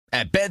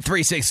At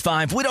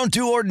Bet365, we don't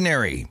do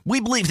ordinary. We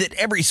believe that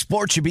every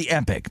sport should be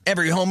epic.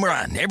 Every home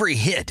run, every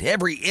hit,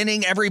 every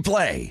inning, every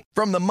play.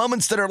 From the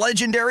moments that are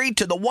legendary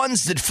to the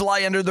ones that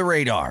fly under the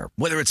radar.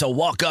 Whether it's a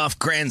walk-off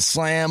grand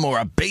slam or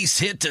a base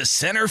hit to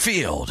center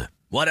field.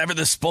 Whatever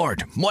the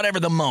sport, whatever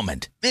the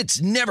moment.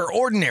 It's never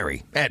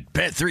ordinary at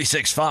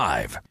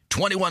Bet365.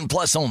 21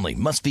 plus only.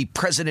 Must be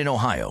present in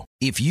Ohio.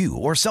 If you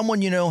or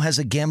someone you know has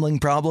a gambling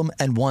problem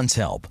and wants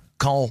help,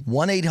 call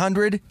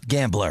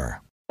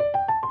 1-800-GAMBLER.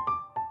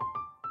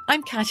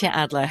 I'm Katya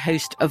Adler,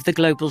 host of The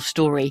Global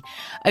Story.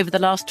 Over the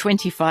last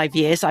 25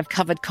 years, I've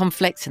covered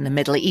conflicts in the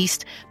Middle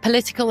East,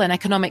 political and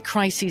economic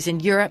crises in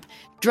Europe,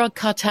 drug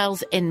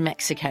cartels in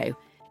Mexico.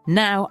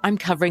 Now I'm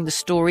covering the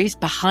stories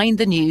behind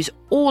the news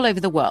all over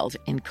the world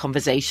in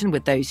conversation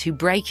with those who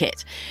break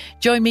it.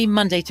 Join me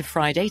Monday to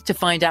Friday to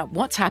find out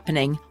what's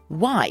happening,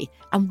 why,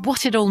 and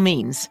what it all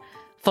means.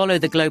 Follow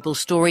The Global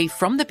Story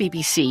from the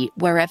BBC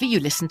wherever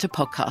you listen to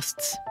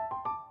podcasts.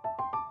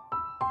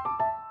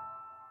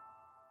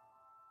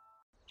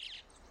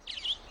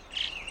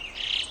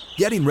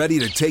 Getting ready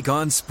to take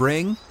on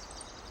spring?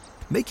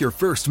 Make your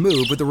first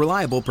move with the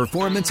reliable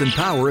performance and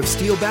power of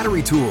Steel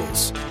battery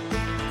tools.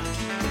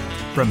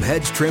 From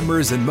hedge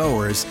trimmers and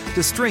mowers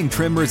to string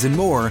trimmers and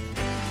more,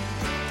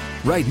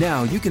 right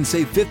now you can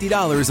save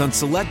 $50 on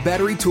select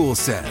battery tool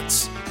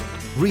sets.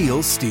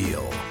 Real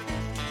Steel.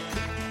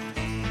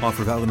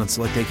 Offer valid on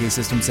select AK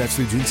system sets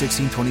through June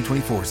 16,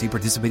 2024. See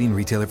participating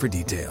retailer for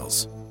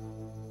details.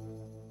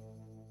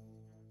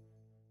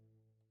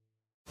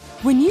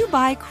 When you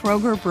buy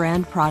Kroger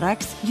brand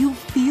products, you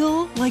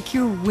feel like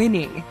you're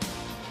winning.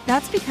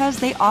 That's because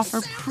they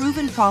offer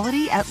proven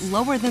quality at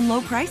lower than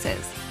low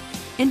prices.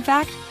 In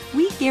fact,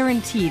 we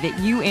guarantee that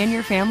you and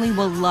your family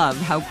will love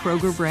how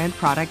Kroger brand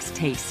products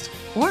taste,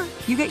 or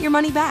you get your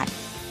money back.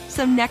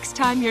 So next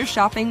time you're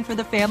shopping for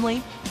the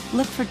family,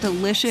 look for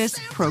delicious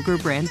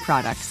Kroger brand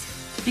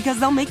products, because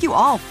they'll make you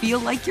all feel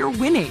like you're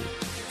winning.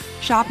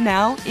 Shop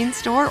now,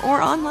 in-store,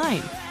 or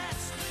online.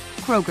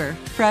 Kroger,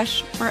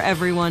 fresh for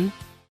everyone.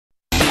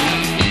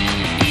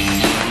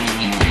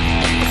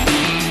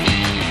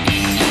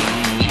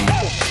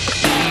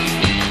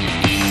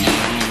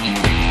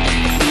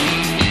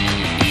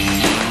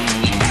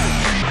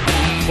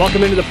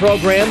 Welcome into the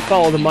program.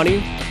 Follow the money.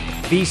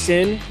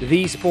 VSiN,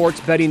 the Sports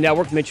Betting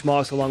Network. Mitch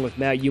Moss along with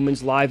Matt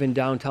Youmans live in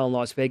downtown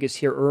Las Vegas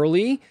here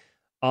early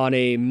on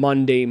a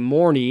Monday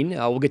morning.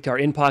 We'll get to our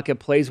in-pocket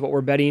plays, what we're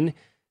betting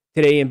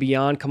today and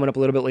beyond, coming up a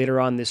little bit later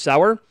on this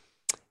hour.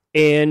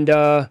 And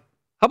how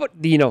about,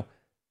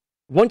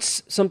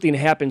 once something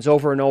happens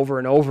over and over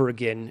and over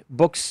again,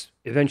 books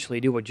eventually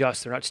do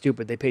adjust. They're not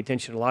stupid. They pay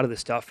attention to a lot of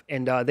this stuff.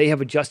 And they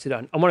have adjusted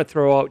on. I want to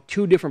throw out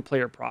two different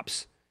player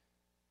props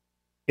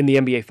in the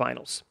NBA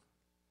Finals.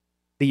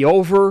 The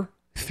over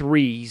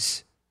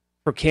threes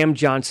for Cam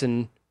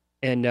Johnson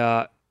and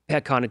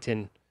Pat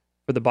Connaughton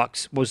for the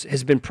Bucks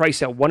has been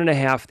priced at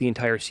 1.5 the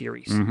entire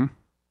series. Mm-hmm.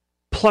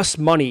 Plus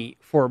money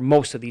for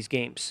most of these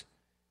games.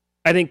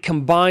 I think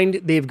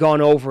combined, they've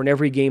gone over in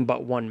every game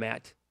but one,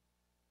 Matt.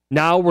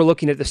 Now we're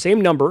looking at the same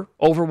number,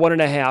 over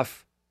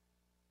 1.5.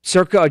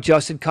 Circa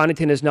adjusted.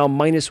 Connaughton is now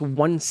minus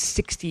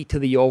 160 to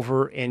the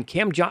over. And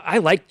I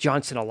like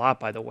Johnson a lot,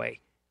 by the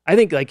way. I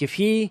think if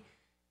he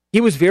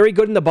was very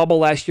good in the bubble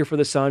last year for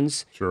the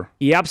Suns. Sure.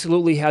 He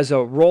absolutely has a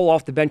role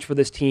off the bench for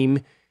this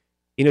team.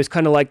 It's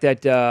kind of like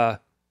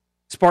that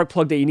spark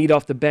plug that you need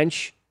off the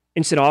bench,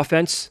 instant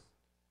offense.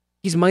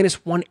 He's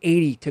minus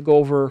 180 to go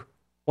over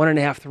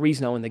 1.5 threes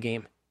now in the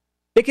game.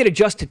 They could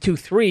adjust to 2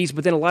 threes,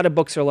 but then a lot of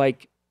books are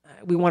like,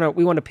 we want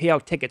to pay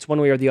out tickets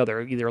one way or the other,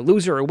 either a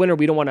loser or a winner.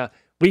 We don't want to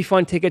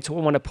refund tickets. We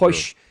want to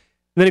push. Sure.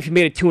 And then if you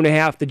made it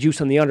 2.5, the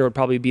juice on the under would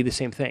probably be the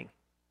same thing.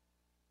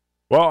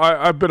 Well,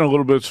 I've been a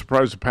little bit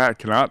surprised that Pat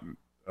Connaughton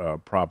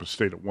prop has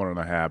stayed at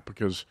 1.5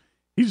 because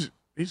he's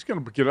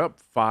going to get up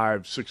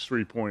 5, 6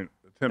 3-point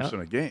attempts in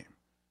a game.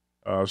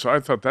 So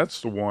I thought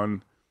that's the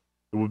one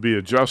that would be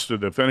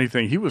adjusted. If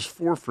anything, he was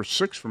 4 for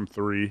 6 from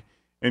 3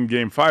 in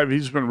Game 5.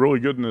 He's been really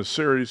good in this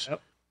series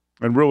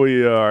and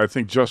really, I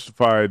think,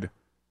 justified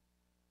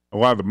a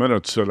lot of the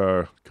minutes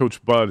that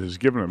Coach Bud has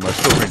given him. I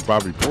still think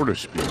Bobby Portis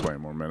should be playing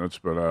more minutes,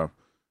 but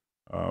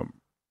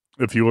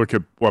if you look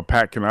at what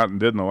Pat Connaughton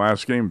did in the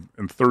last game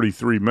in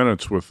 33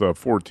 minutes with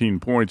 14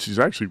 points, he's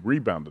actually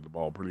rebounded the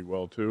ball pretty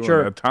well, too. Sure.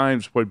 And at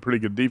times played pretty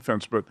good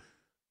defense. But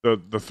the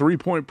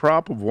 3-point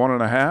prop of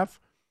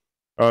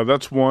 1.5,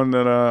 that's one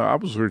that I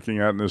was looking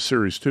at in this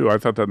series, too. I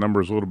thought that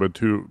number was a little bit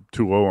too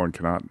low on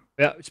Connaughton.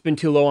 Yeah, it's been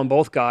too low on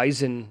both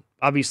guys. And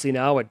obviously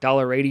now at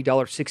 $1.80,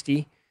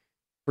 $1.60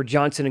 for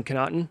Johnson and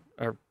Connaughton.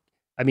 I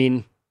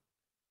don't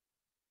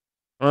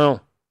know.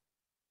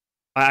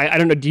 I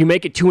don't know. Do you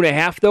make it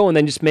 2.5 though, and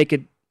then just make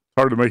it?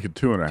 Hard to make it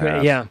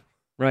 2.5. Yeah,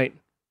 right.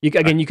 You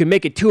can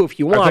make it 2 if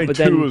you want. I think but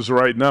 2 then, is the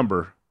right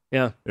number.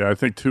 Yeah. Yeah, I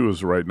think 2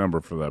 is the right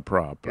number for that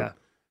prop. Yeah.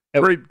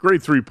 Great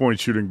 3-point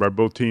shooting by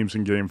both teams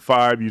in Game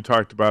 5. You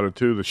talked about it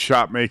too. The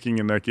shot making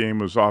in that game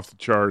was off the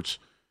charts.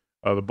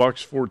 The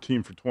Bucks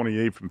 14 for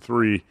 28 from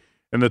 3,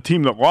 and the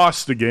team that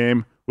lost the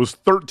game was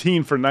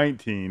 13 for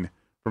 19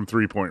 from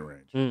 3-point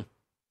range.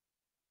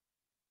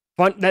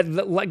 Fun.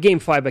 That Game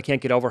 5, I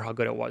can't get over how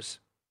good it was.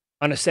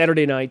 On a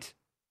Saturday night,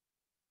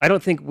 I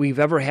don't think we've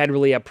ever had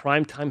really a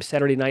primetime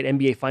Saturday night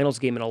NBA Finals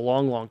game in a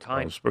long, long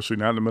time. Especially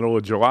not in the middle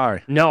of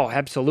July. No,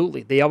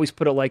 absolutely. They always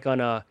put it like on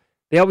a.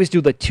 They always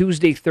do the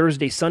Tuesday,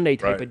 Thursday, Sunday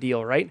type of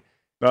deal, right?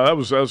 No, that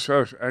was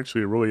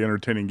actually a really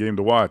entertaining game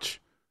to watch.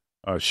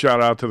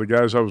 Shout out to the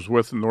guys I was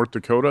with in North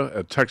Dakota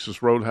at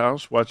Texas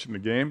Roadhouse watching the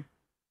game.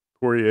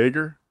 Corey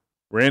Yeager,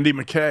 Randy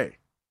McKay.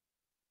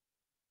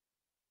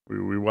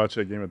 We watched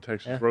that game at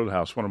Texas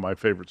Roadhouse, one of my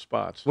favorite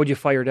spots. What'd you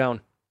fire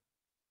down?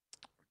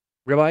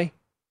 Ribeye?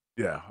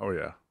 Yeah, oh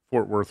yeah.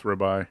 Fort Worth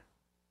ribeye.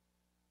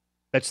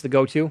 That's the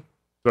go-to?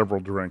 Several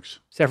drinks,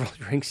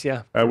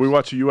 yeah. We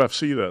watched the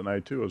UFC that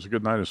night, too. It was a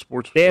good night of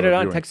sports. They had it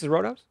on Texas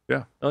Roadhouse?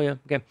 Yeah. Oh, yeah,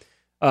 okay.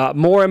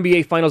 More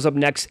NBA Finals up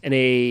next and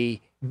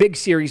a big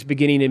series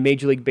beginning in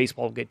Major League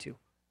Baseball we'll get to.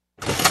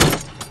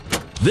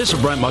 This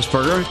is Brent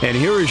Musburger, and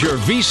here is your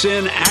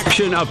VSiN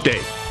action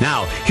update.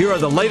 Now, here are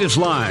the latest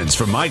lines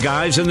from my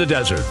guys in the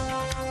desert.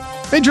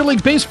 Major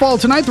League Baseball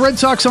tonight. The Red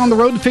Sox on the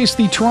road to face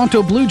the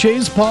Toronto Blue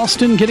Jays.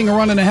 Boston getting a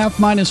run and a half,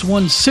 minus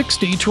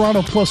 160.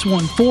 Toronto plus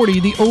 140.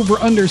 The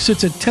over-under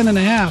sits at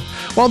 10.5.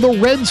 While the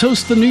Reds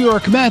host the New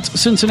York Mets.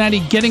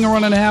 Cincinnati getting a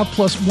run and a half,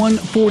 plus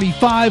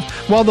 145.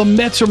 While the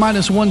Mets are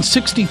minus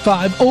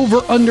 165.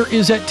 Over-under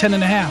is at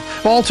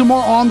 10.5.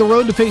 Baltimore on the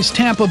road to face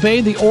Tampa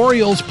Bay. The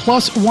Orioles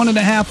plus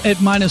 1.5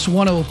 at minus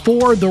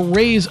 104. The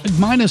Rays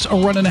minus a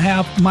run and a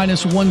half,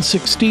 minus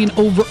 116.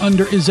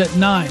 Over-under is at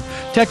 9.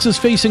 Texas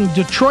facing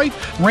Detroit.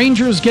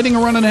 Rangers getting a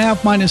run and a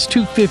half, minus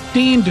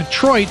 215.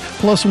 Detroit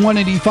plus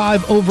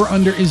 185.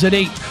 Over-under is at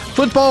 8.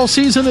 Football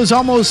season is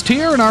almost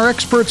here, and our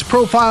experts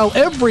profile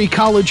every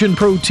college and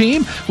pro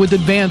team with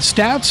advanced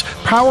stats,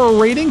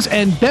 power ratings,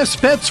 and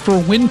best bets for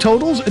win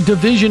totals,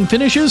 division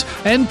finishes,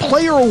 and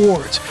player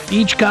awards.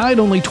 Each guide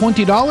only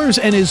 $20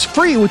 and is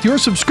free with your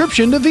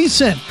subscription to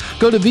VSiN.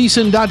 Go to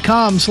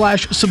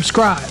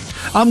vsin.com/subscribe.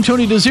 I'm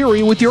Tony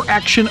Desiri with your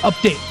action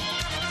update.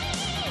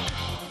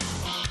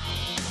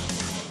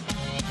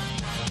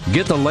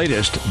 Get the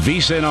latest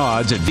VSiN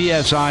odds at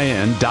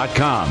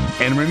vsin.com.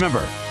 And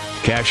remember,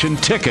 cash and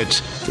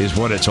tickets is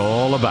what it's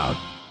all about.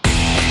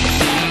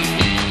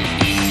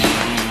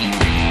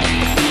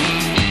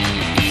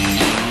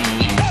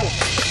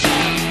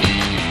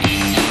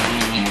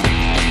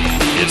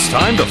 It's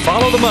time to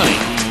follow the money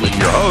with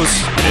your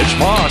hosts, Mitch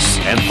Moss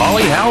and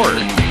Paulie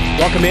Howard.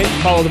 Welcome in.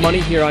 Follow the money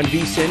here on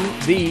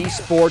VSiN, the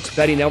sports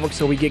betting network.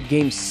 So we get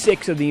Game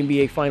 6 of the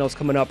NBA Finals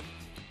coming up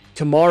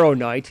tomorrow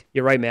night.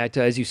 You're right, Matt.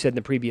 As you said in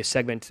the previous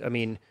segment, I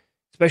mean,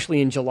 especially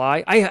in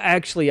July.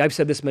 I've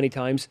said this many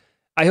times.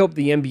 I hope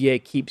the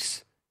NBA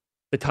keeps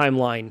the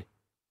timeline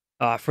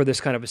for this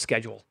kind of a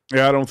schedule.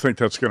 Yeah, I don't think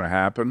that's going to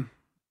happen.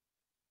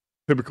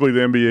 Typically,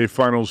 the NBA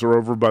Finals are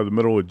over by the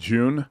middle of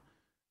June,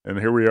 and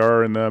here we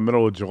are in the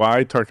middle of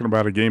July talking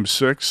about a Game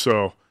 6.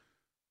 So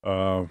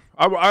I'm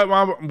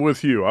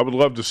with you. I would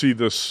love to see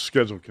this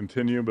schedule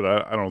continue, but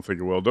I don't think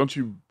it will. Don't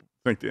you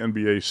think the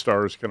NBA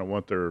stars kind of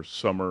want their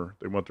summer?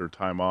 They want their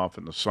time off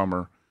in the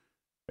summer,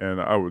 and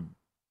I would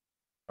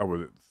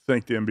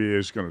think the NBA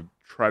is going to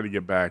try to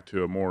get back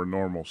to a more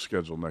normal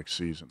schedule next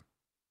season.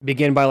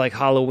 Begin by like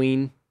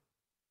Halloween.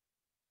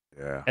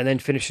 Yeah. And then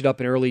finish it up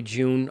in early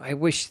June. I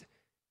wish.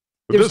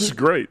 But this is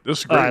great. This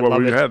is great. What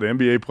we had, the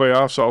NBA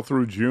playoffs all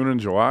through June and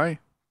July.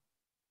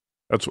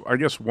 That's, I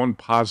guess, one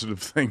positive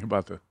thing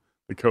about the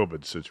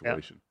COVID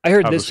situation. Yeah. I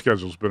heard how this. The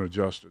schedule's been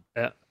adjusted.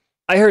 Yeah.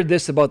 I heard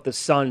this about the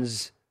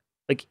Suns,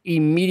 like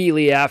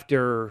immediately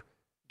after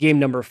game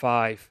number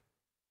 5.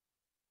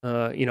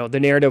 The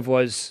narrative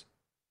was,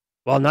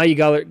 well, now you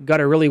got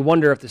to really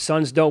wonder if the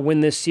Suns don't win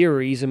this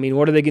series. I mean,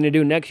 what are they going to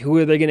do next? Who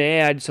are they going to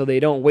add so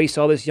they don't waste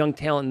all this young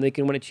talent and they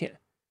can win a chance?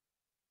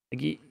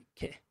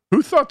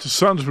 Who thought the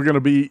Suns were going to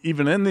be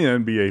even in the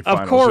NBA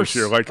Finals this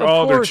year? Like,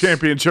 their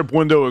championship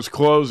window is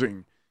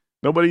closing.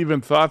 Nobody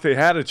even thought they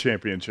had a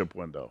championship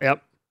window.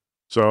 Yep.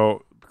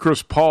 So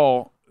Chris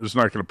Paul is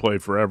not going to play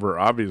forever,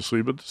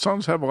 obviously, but the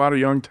Suns have a lot of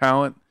young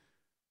talent.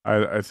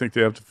 I think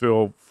they have to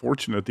feel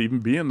fortunate to even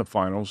be in the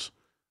finals.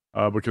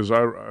 Because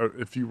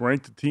if you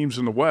rank the teams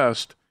in the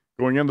West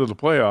going into the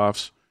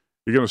playoffs,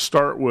 you're going to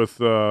start with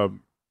the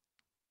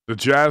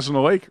Jazz and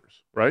the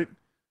Lakers, right?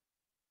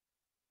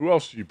 Who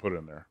else do you put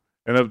in there?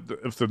 And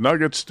if the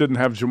Nuggets didn't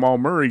have Jamal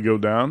Murray go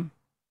down,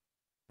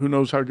 who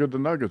knows how good the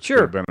Nuggets would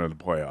have been in the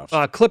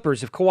playoffs?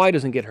 Clippers, if Kawhi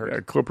doesn't get hurt.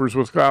 Yeah, Clippers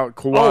without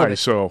Kawhi.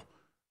 So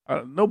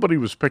nobody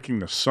was picking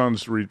the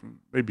Suns.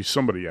 Maybe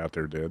somebody out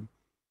there did.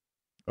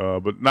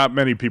 But not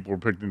many people were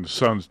picking the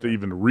Suns to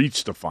even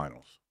reach the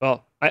finals.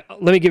 Well,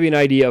 let me give you an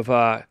idea of,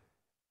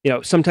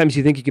 sometimes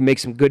you think you can make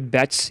some good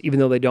bets even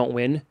though they don't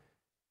win. Yeah.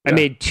 I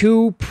made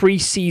 2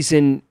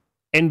 preseason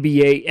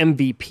NBA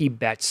MVP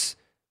bets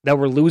that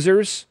were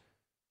losers,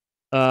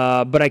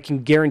 but I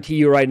can guarantee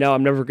you right now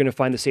I'm never going to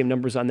find the same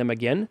numbers on them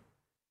again.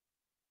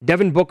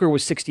 Devin Booker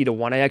was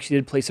 60-1. I actually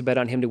did place a bet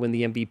on him to win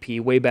the MVP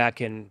way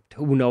back in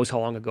who knows how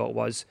long ago it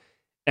was.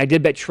 And I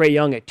did bet Trae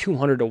Young at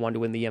 200-1 to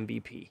win the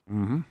MVP.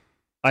 Mm-hmm.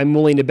 I'm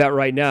willing to bet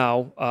right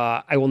now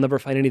I will never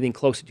find anything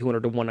close to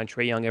 200 to 1 on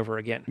Trae Young ever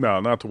again. No,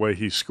 not the way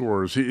he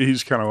scores.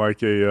 He's kind of like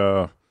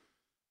the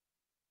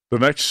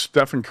next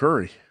Stephen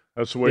Curry.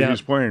 That's the way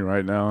he's playing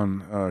right now.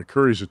 And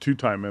Curry's a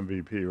 2-time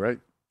MVP, right?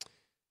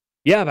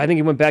 Yeah, but I think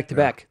he went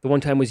back-to-back. The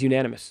one time was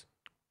unanimous.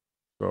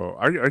 So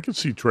I could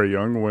see Trae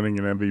Young winning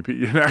an MVP.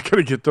 You're not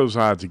going to get those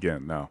odds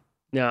again, no.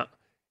 Yeah.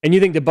 And you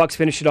think the Bucks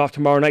finish it off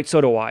tomorrow night?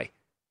 So do I.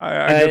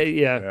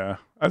 Yeah.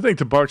 I think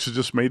the Bucks have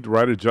just made the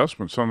right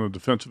adjustments on the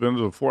defensive end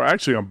of the floor,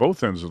 actually on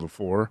both ends of the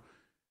floor.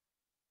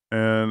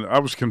 And I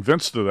was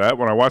convinced of that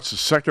when I watched the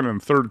second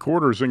and third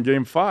quarters in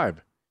Game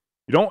 5.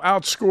 You don't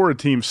outscore a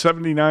team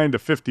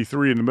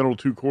 79-53 in the middle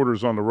 2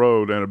 quarters on the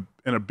road and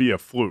it be a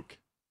fluke.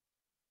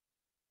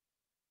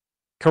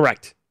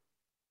 Correct.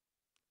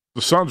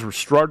 The Suns were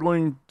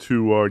struggling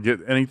to get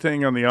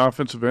anything on the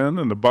offensive end,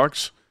 and the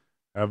Bucks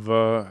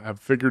have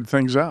figured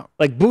things out.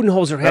 Like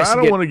Budenholzer has I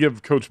don't want to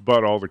give Coach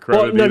Bud all the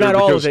credit. Well, no, not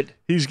all of it.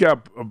 He's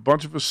got a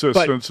bunch of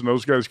assistants, and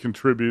those guys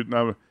contribute.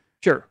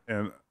 Sure.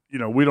 And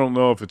we don't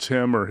know if it's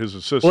him or his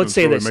assistants let's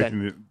say this,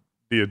 making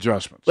the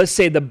adjustments. Let's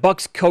say the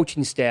Bucks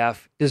coaching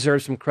staff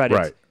deserves some credit,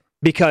 right?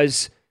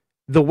 Because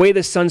the way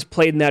the Suns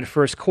played in that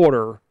first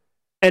quarter,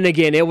 and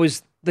again,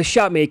 the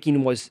shot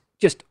making was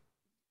just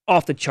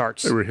off the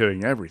charts. They were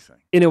hitting everything.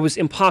 And it was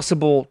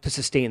impossible to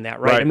sustain that,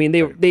 right? I mean,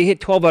 they hit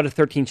 12 out of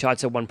 13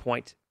 shots at one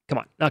point. Come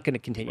on, not going to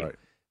continue. Right.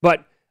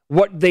 But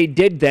what they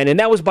did then, and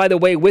that was, by the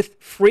way, with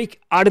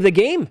Freak out of the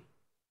game.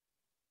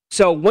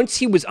 So once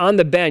he was on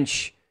the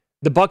bench,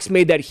 the Bucks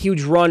made that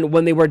huge run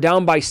when they were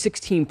down by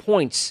 16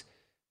 points,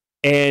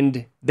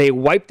 and they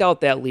wiped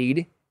out that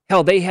lead.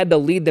 Hell, they had the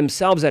lead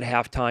themselves at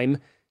halftime.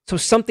 So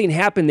something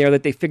happened there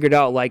that they figured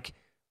out, like,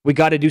 we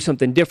got to do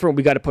something different.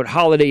 We got to put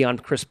Holiday on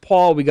Chris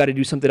Paul. We got to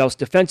do something else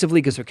defensively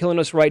because they're killing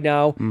us right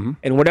now. Mm-hmm.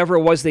 And whatever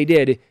it was they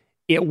did,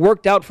 it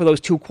worked out for those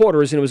 2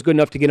 quarters, and it was good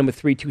enough to get them a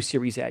 3-2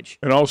 series edge.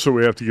 And also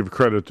we have to give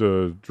credit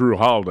to Drew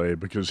Holiday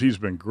because he's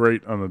been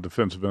great on the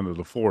defensive end of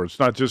the floor. It's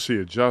not just the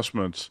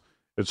adjustments.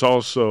 It's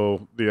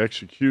also the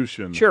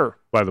execution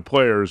by the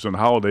players, and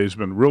Holiday's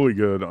been really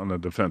good on the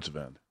defensive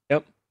end.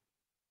 Yep.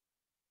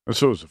 And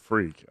so is the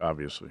Freak,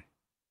 obviously.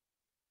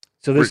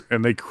 So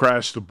and they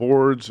crash the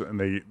boards, and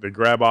they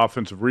grab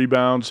offensive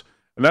rebounds,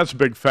 and that's a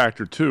big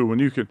factor too. When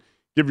you can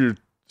give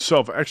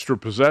yourself extra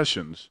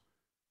possessions,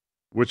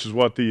 which is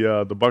what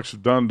the Bucks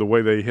have done, the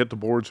way they hit the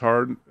boards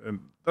hard, and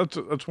that's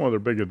one of their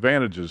big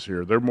advantages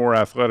here. They're more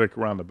athletic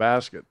around the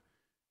basket,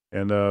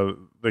 and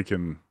they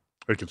can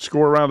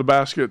score around the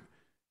basket,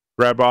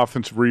 grab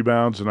offensive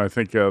rebounds, and I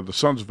think the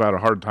Suns have had a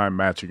hard time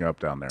matching up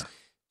down there.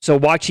 So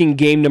watching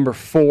game number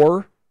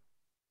 4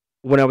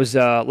 when I was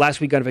last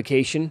week on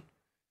vacation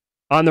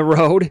on the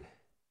road,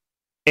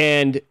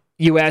 and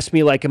you asked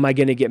me, like, am I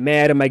going to get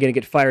mad? Am I going to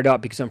get fired up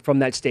because I'm from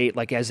that state,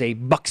 like, as a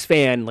Bucks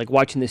fan, like,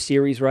 watching this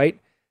series, right?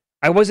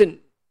 I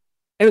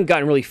haven't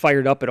gotten really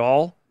fired up at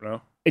all.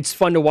 No. It's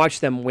fun to watch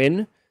them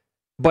win,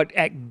 but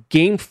at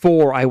game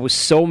 4, I was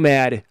so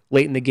mad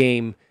late in the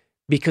game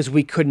because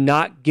we could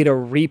not get a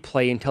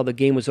replay until the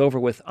game was over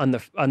with on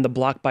the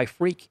block by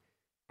Freak.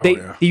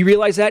 Do you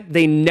realize that?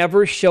 They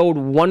never showed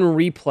one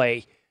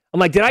replay. I'm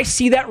like, did I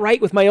see that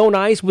right with my own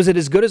eyes? Was it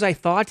as good as I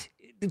thought?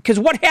 Because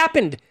what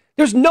happened?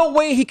 There's no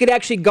way he could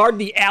actually guard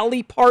the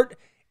alley part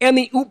and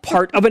the oop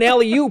part of an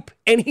alley-oop,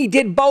 and he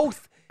did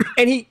both.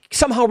 And he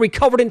somehow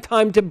recovered in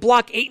time to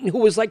block Ayton, who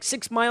was like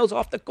 6 miles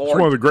off the court. It's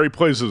one of the great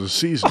plays of the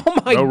season.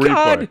 Oh, my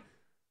God. Replay.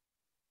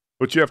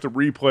 But you have to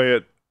replay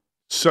it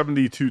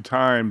 72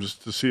 times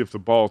to see if the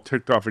ball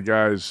ticked off a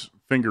guy's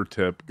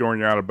fingertip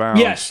going out of bounds.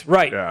 Yes,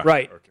 right,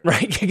 right,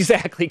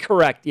 exactly,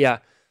 correct, yeah.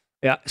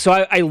 So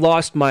I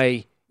lost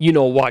my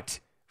you-know-what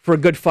for a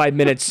good 5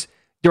 minutes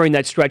during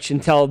that stretch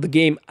until the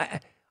game. I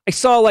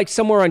saw, like,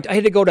 somewhere I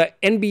had to go to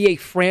NBA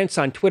France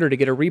on Twitter to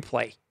get a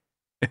replay.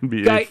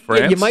 NBA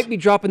France? Yeah, you might be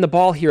dropping the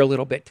ball here a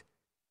little bit.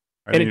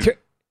 I didn't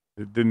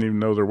even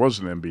know there was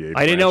an NBA France.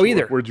 I didn't know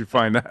either. Where'd you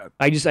find that?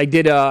 I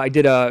did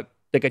a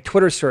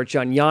Twitter search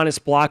on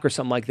Giannis block or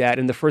something like that,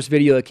 and the first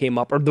video that came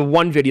up, or the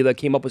one video that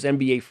came up, was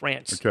NBA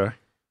France. Okay.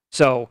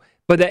 So,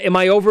 but am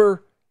I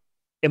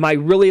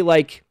really,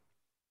 like,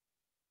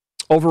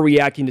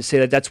 overreacting to say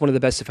that that's one of the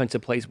best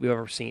defensive plays we've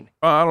ever seen?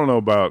 I don't know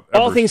about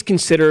all things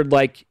considered,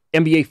 like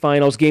NBA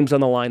Finals, games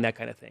on the line, that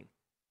kind of thing.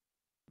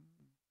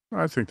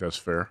 I think that's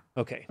fair.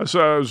 Okay. It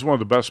was one of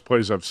the best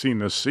plays I've seen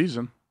this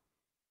season.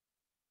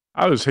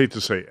 I just hate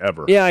to say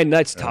ever. Yeah, and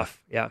that's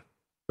tough. Yeah.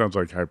 Sounds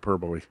like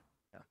hyperbole.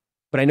 Yeah.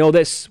 But I know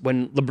this,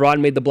 when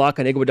LeBron made the block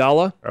on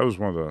Iguodala. That was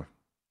one of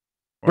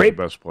the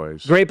best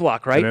plays. Great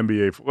block, right? In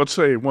NBA, let's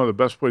say one of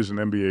the best plays in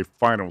NBA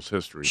Finals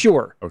history.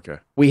 Sure. Okay.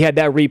 We had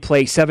that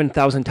replay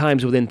 7,000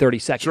 times within 30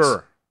 seconds.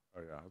 Sure.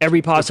 Oh, yeah.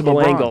 Every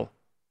possible angle.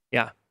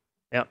 Yeah.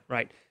 Yeah,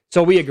 right.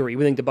 So we agree.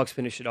 We think the Bucks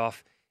finish it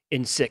off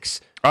in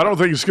 6. I don't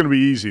think it's going to be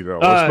easy, though.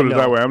 Let's put it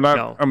that way. I'm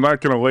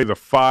not going to lay the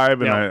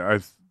 5.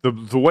 And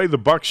the way the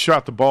Bucks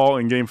shot the ball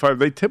in Game 5,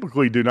 they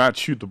typically do not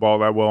shoot the ball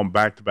that well in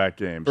back-to-back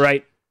games.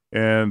 Right.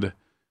 And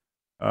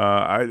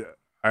I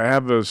I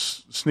have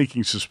this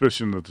sneaking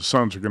suspicion that the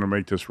Suns are going to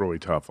make this really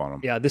tough on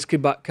them. Yeah, this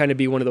could kind of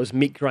be one of those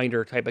meat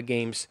grinder type of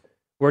games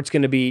where it's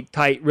going to be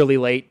tight, really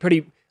late.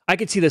 I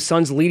could see the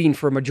Suns leading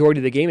for a majority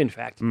of the game, in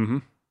fact. Mm-hmm.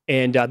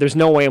 And there's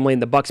no way I'm laying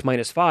the Bucks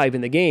 -5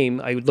 in the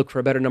game. I would look for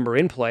a better number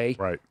in play.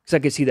 Right. Because I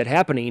could see that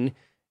happening.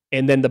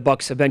 And then the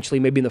Bucks eventually,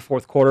 maybe in the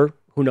fourth quarter,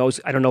 who knows?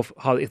 I don't know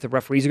if the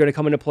referees are going to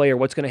come into play or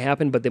what's going to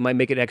happen, but they might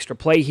make an extra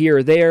play here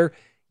or there.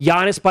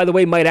 Giannis, by the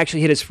way, might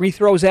actually hit his free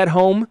throws at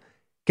home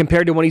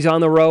compared to when he's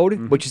on the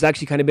road, which has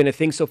actually kind of been a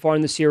thing so far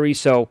in the series.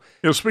 So,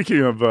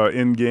 speaking of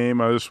in-game,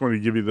 I just want to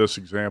give you this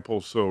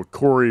example. So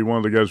Corey, one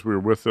of the guys we were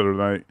with the other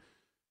night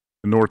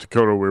in North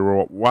Dakota, we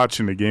were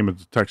watching the game at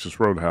the Texas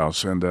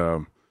Roadhouse, and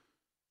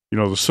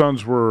the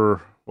Suns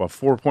were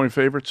 4-point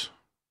favorites.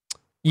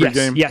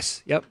 Pre-game?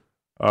 Yes, yep.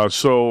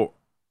 So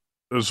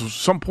there's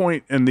some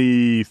point in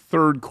the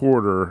third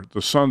quarter,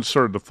 the Suns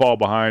started to fall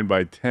behind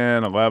by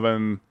 10,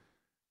 11.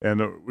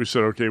 And we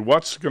said, okay,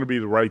 what's going to be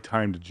the right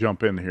time to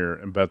jump in here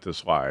and bet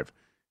this live?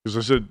 Because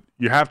I said,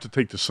 you have to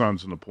take the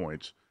Suns and the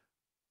points.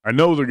 I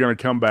know they're going to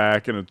come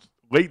back, and it's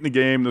late in the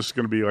game. This is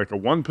going to be like a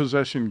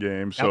one-possession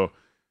game. So,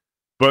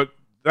 but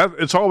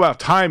it's all about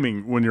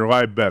timing when you're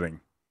live betting.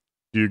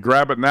 Do you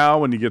grab it now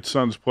when you get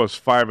Suns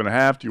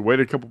 +5.5? Do you wait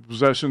a couple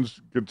possessions,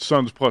 get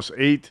Suns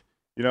 +8,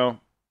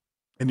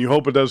 and you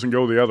hope it doesn't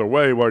go the other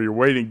way while you're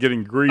waiting,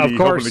 getting greedy,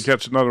 hoping to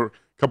catch another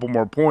couple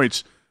more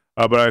points.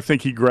 But I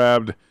think he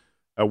grabbed –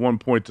 at one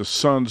point, the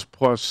Suns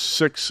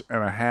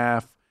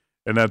 +6.5,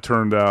 and that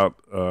turned out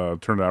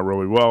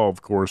really well,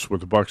 of course,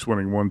 with the Bucks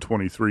winning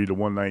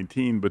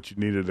 123-119. But you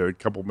needed a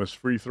couple missed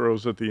free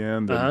throws at the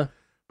end. But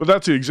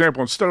that's the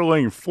example. Instead of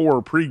laying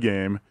 4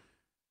 pregame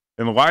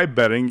in live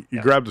betting,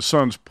 you grab the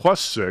Suns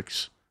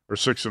 +6 or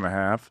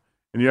 6.5,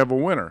 and you have a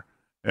winner.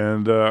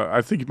 And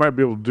I think you might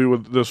be able to do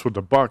this with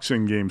the Bucks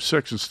in Game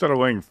 6 instead of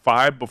laying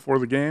 5 before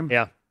the game.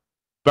 Yeah,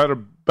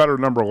 better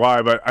number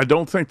live. I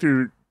don't think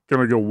they're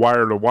going to go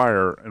wire to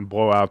wire and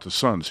blow out the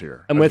Suns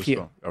here. I'm with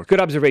you. Okay.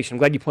 Good observation. I'm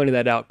glad you pointed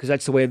that out because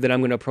that's the way that I'm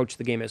going to approach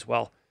the game as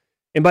well.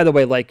 And by the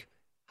way, like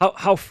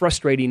how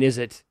frustrating is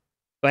it?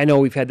 I know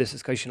we've had this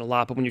discussion a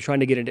lot, but when you're trying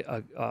to get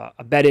into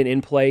a bet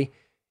in play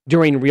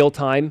during real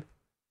time,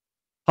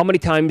 how many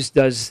times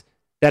does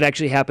that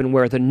actually happen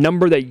where the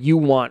number that you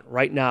want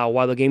right now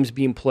while the game's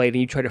being played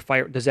and you try to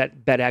fire, does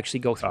that bet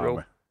actually go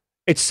through?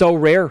 It's so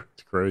rare.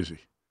 It's crazy.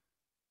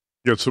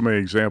 You got so many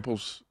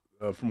examples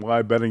from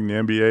live betting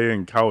in the NBA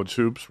and college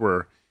hoops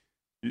where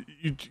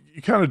you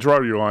kind of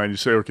draw your line. You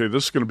say, okay,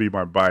 this is going to be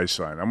my buy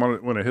sign.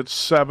 When it hits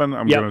 7,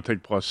 I'm going to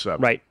take +7.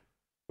 Right.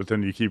 But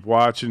then you keep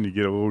watching, you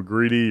get a little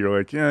greedy. You're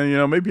like,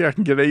 maybe I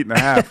can get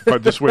 8.5 if I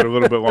just wait a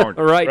little bit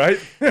longer. Right?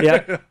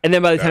 Yeah. And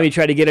then by the time you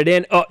try to get it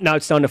in, now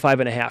it's down to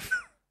 5.5.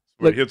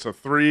 When it hits a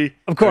 3,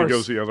 of course, it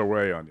goes the other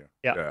way on you.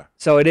 Yeah.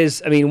 So it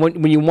is. I mean,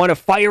 when you want to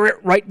fire it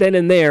right then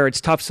and there,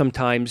 it's tough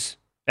sometimes.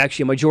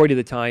 Actually, a majority of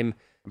the time.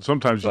 And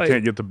sometimes you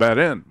can't get the bet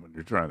in when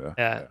you're trying to.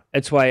 Yeah.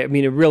 That's why, I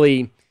mean, it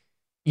really,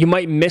 you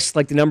might miss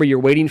like the number you're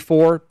waiting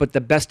for, but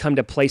the best time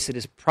to place it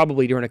is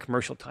probably during a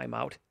commercial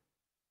timeout.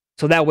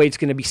 So that way it's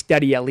going to be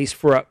steady at least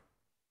for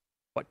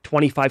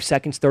 25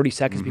 seconds, 30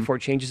 seconds before it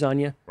changes on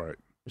you. Right.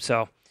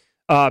 So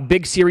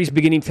big series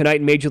beginning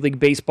tonight in Major League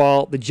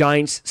Baseball. The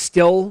Giants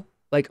still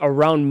like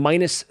around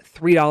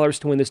 -$3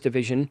 to win this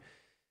division.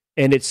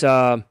 And it's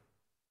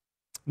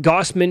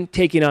Gausman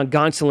taking on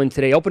Gonsolin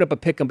today. Open up a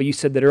pick 'em, but you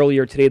said that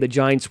earlier today the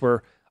Giants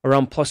were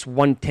around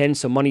 +110,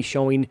 so money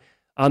showing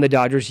on the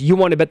Dodgers. You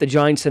want to bet the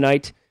Giants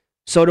tonight.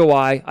 So do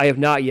I. I have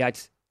not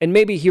yet. And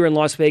maybe here in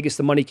Las Vegas,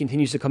 the money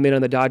continues to come in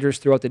on the Dodgers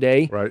throughout the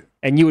day. Right.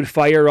 And you would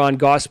fire on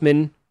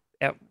Gausman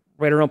at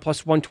right around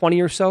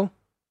 +120 or so?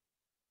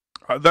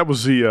 That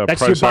was the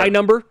that's price. Your buy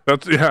number?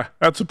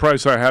 That's the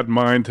price I had in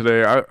mind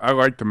today. I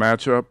like the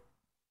matchup.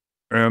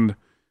 And,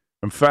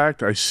 in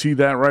fact, I see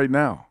that right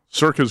now.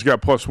 Circa's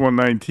got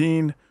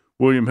 +119,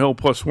 William Hill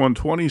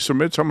 +120. So,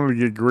 Mitch, I'm going to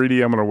get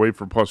greedy. I'm going to wait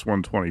for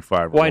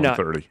 +125 or Why not?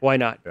 130. Why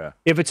not? Yeah.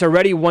 If it's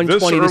already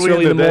 120 this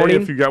early in the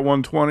morning. If you got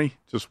 120,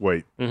 just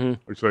wait.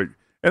 It's like,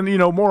 and,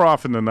 more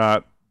often than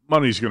not,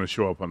 money's going to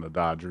show up on the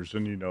Dodgers,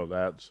 and you know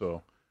that.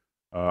 So,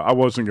 I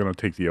wasn't going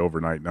to take the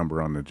overnight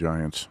number on the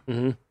Giants.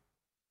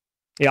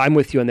 Yeah, I'm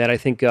with you on that. I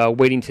think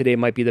waiting today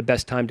might be the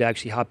best time to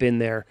actually hop in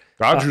there.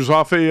 Dodgers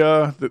off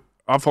a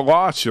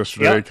loss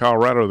yesterday.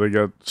 Colorado, they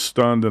got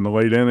stunned in the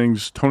late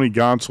innings. Tony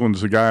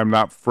Gonsolin's the guy I'm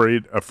not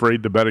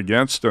afraid to bet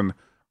against, and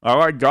I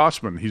like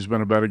Gausman. He's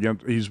been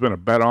a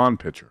bet on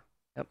pitcher.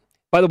 Yep.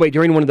 By the way,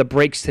 during one of the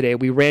breaks today,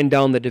 we ran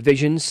down the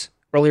divisions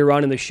earlier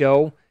on in the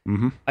show.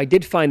 I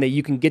did find that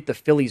you can get the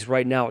Phillies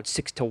right now at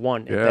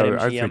 6-1. Yeah,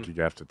 I think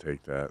you have to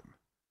take that.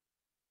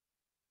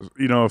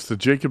 If the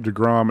Jacob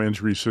deGrom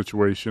injury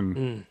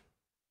situation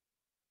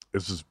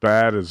is as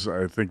bad as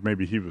I think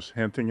maybe he was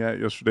hinting at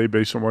yesterday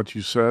based on what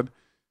you said,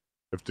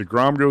 if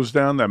deGrom goes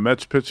down, that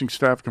Mets pitching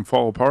staff can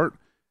fall apart.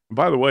 And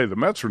by the way, the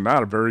Mets are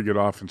not a very good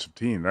offensive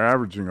team. They're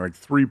averaging like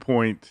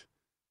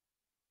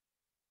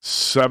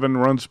 3.7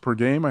 runs per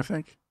game, I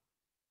think.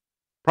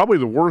 Probably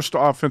the worst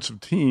offensive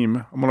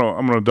team. I'm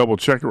gonna double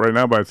check it right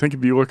now, but I think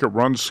if you look at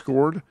runs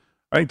scored,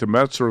 I think the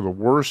Mets are the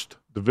worst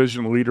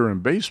division leader in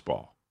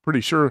baseball.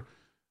 Pretty sure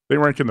they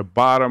rank in the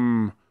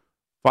bottom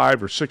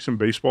 5 or 6 in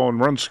baseball in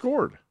runs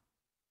scored.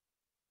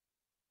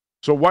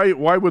 So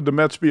why would the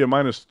Mets be a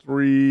minus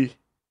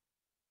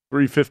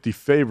 350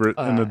 favorite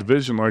in the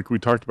division like we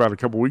talked about a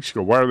couple weeks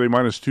ago? Why are they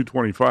minus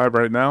 225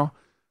 right now?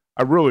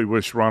 I really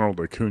wish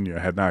Ronald Acuna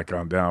had not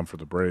gone down for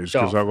the Braves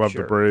because I love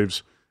the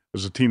Braves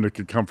as a team that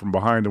could come from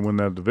behind and win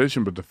that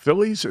division. But the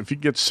Phillies, if you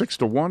get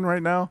 6-1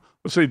 right now,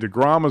 let's say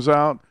DeGrom is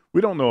out. We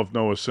don't know if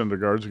Noah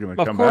Syndergaard's going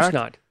to come back.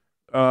 Of course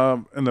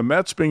not. And the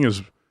Mets being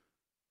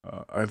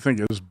I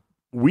think, as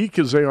weak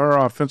as they are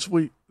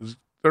offensively,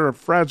 they're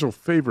fragile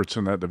favorites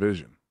in that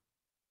division.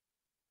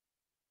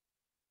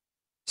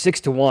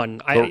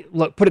 6-1.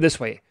 Look, put it this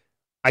way.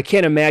 I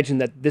can't imagine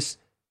that this,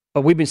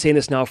 but we've been saying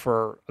this now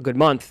for a good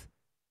month.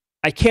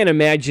 I can't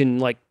imagine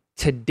like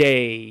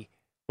today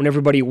when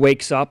everybody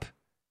wakes up.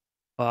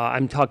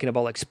 I'm talking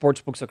about like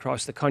sports books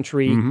across the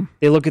country. Mm-hmm.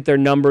 They look at their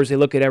numbers. They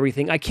look at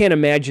everything. I can't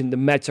imagine the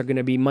Mets are going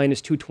to be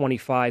minus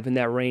 225 in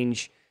that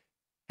range.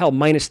 Hell,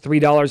 minus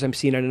 $3 I'm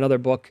seeing in another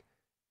book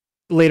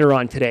later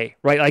on today,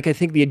 right? Like I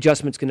think the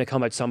adjustment's going to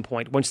come at some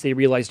point once they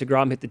realize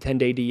DeGrom hit the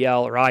 10-day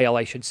DL or IL,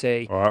 I should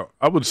say.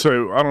 I would say,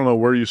 I don't know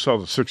where you saw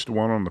the 6-1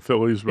 on the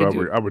Phillies, but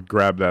I would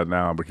grab that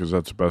now because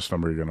that's the best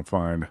number you're going to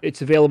find.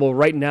 It's available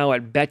right now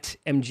at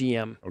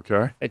BetMGM.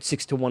 Okay. At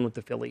 6-1 with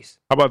the Phillies.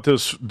 How about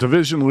this?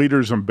 Division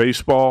leaders in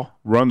baseball,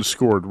 runs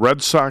scored.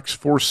 Red Sox,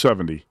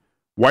 470.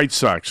 White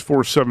Sox,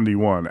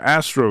 471.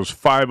 Astros,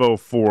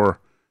 504.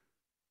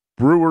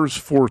 Brewers,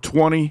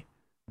 420.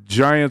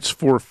 Giants,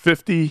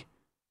 450.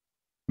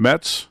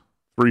 Mets,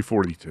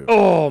 342.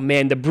 Oh,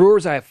 man. The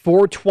Brewers are at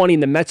 420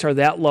 and the Mets are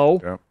that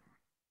low. Yep.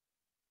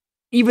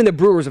 Even the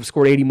Brewers have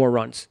scored 80 more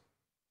runs.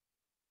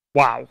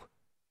 Wow.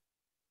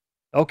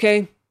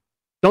 Okay.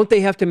 Don't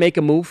they have to make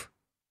a move?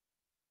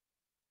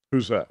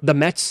 Who's that? The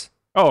Mets.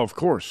 Oh, of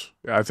course.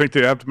 Yeah, I think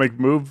they have to make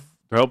a move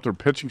to help their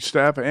pitching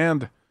staff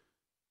and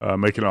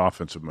make an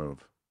offensive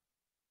move.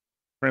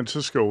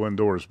 Francisco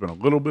Lindor has been a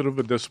little bit of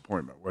a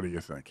disappointment. What do you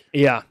think?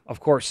 Yeah,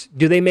 of course.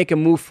 Do they make a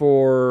move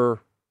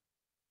for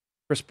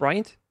Chris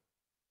Bryant?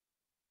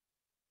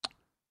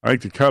 I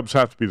think the Cubs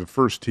have to be the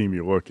first team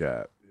you look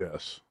at,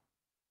 yes.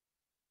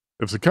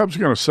 If the Cubs are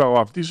going to sell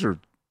off, these are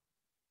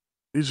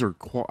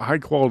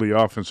high-quality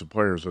offensive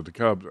players at the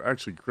Cubs.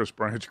 Actually, Chris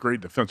Bryant's a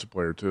great defensive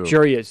player, too.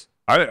 Sure he is.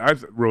 I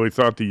really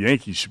thought the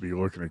Yankees should be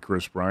looking at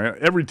Chris Bryant.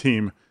 Every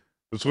team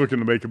that's looking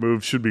to make a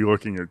move should be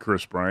looking at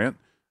Chris Bryant.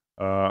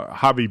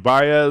 Javi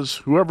Baez,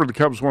 whoever the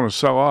Cubs want to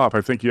sell off,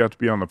 I think you have to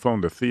be on the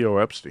phone to Theo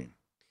Epstein.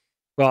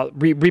 Well,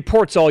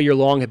 reports all year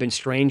long have been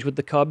strange with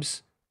the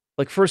Cubs.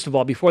 Like, first of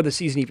all, before the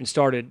season even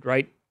started,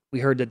 right,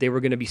 we heard that they were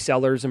going to be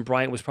sellers and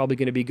Bryant was probably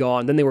going to be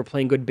gone. Then they were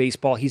playing good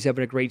baseball. He's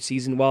having a great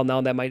season. Well, now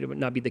that might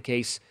not be the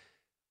case.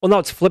 Well, now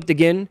it's flipped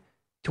again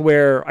to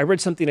where I read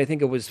something, I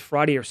think it was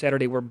Friday or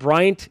Saturday, where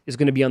Bryant is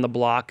going to be on the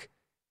block,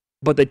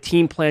 but the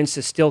team plans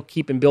to still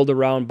keep and build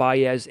around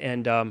Baez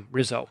and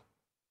Rizzo.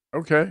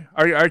 Okay,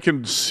 I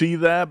can see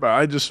that, but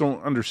I just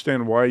don't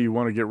understand why you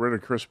want to get rid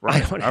of Chris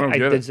Bryant. I don't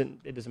get it.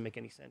 It doesn't make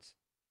any sense.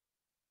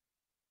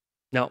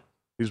 No.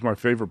 He's my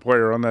favorite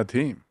player on that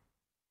team.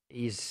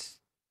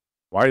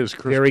 Why is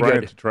Chris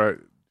Bryant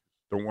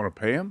don't want to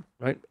pay him?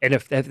 Right, and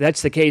if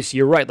that's the case,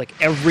 you're right. Like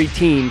every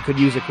team could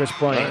use a Chris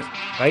Bryant,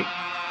 right?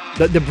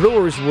 The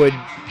Brewers would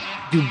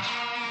do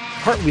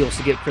cartwheels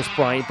to get Chris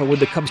Bryant, but would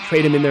the Cubs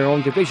trade him in their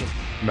own division?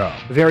 No.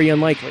 Very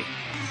unlikely.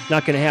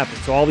 Not going to happen.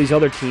 So all these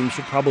other teams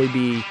should probably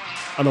be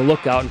on the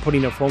lookout and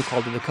putting a phone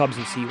call to the Cubs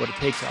and see what it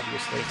takes,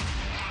 obviously.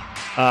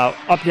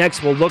 Up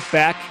next, we'll look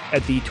back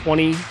at the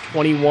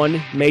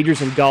 2021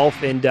 majors in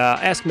golf and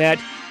ask Matt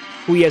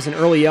who he has an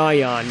early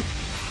eye on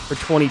for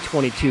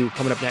 2022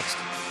 coming up next.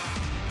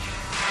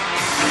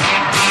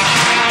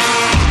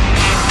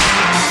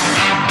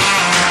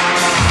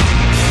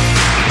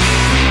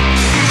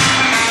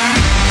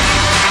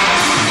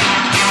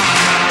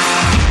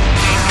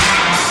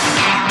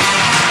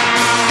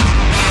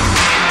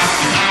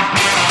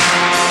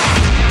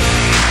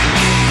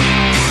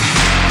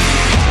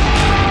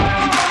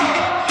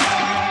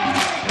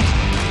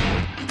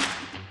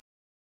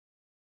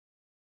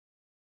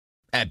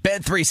 At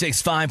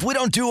Bet365, we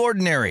don't do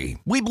ordinary.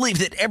 We believe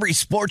that every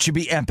sport should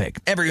be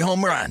epic. Every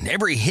home run,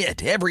 every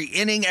hit, every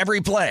inning,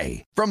 every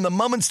play. From the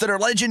moments that are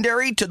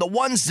legendary to the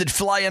ones that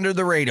fly under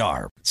the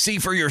radar. See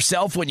for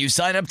yourself when you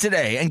sign up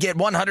today and get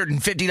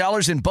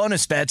 $150 in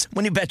bonus bets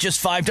when you bet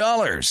just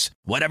 $5.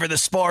 Whatever the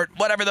sport,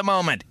 whatever the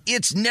moment,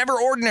 it's never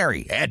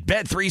ordinary at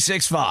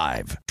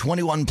Bet365.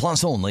 21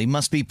 plus only.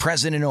 Must be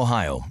present in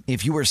Ohio.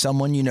 If you or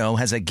someone you know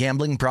has a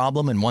gambling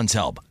problem and wants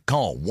help,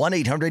 call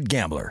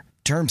 1-800-GAMBLER.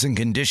 Terms and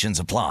conditions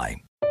apply.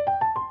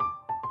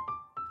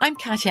 I'm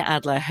Katya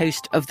Adler,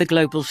 host of The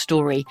Global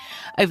Story.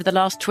 Over the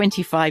last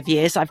 25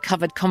 years, I've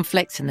covered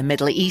conflicts in the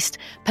Middle East,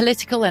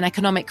 political and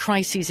economic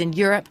crises in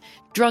Europe,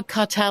 drug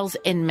cartels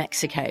in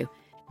Mexico.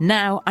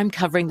 Now I'm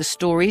covering the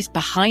stories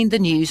behind the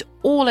news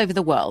all over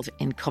the world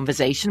in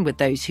conversation with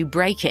those who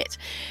break it.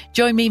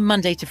 Join me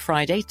Monday to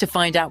Friday to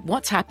find out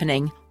what's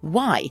happening,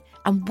 why,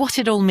 and what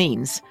it all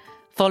means.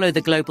 Follow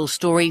The Global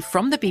Story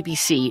from the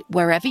BBC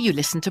wherever you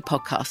listen to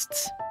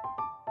podcasts.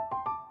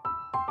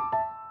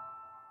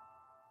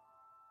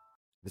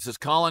 This is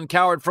Colin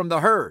Cowherd from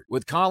The Herd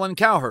with Colin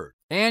Cowherd.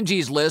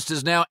 Angie's List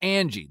is now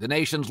Angie, the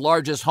nation's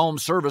largest home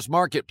service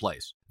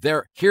marketplace.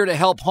 They're here to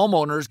help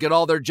homeowners get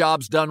all their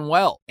jobs done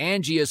well.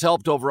 Angie has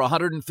helped over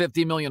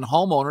 150 million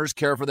homeowners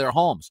care for their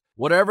homes.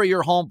 Whatever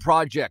your home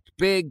project,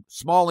 big,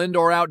 small,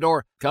 indoor,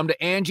 outdoor, come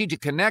to Angie to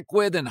connect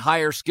with and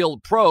hire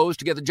skilled pros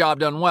to get the job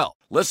done well.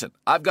 Listen,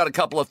 I've got a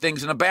couple of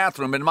things in a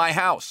bathroom in my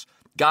house.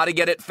 Got to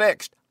get it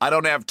fixed. I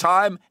don't have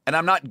time, and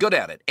I'm not good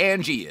at it.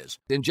 Angie is.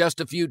 In just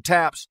a few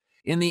taps,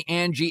 in the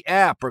Angie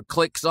app or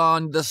clicks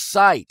on the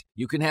site,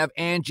 you can have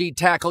Angie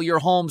tackle your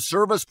home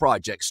service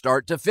project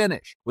start to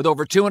finish. With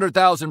over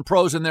 200,000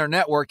 pros in their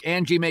network,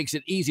 Angie makes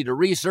it easy to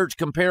research,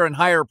 compare, and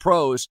hire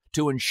pros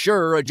to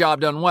ensure a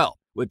job done well.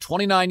 With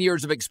 29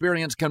 years of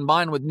experience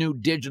combined with new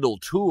digital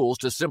tools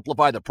to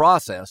simplify the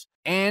process,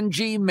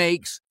 Angie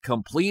makes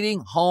completing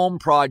home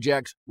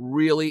projects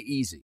really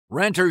easy.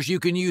 Renters,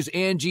 you can use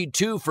Angie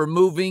too for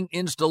moving,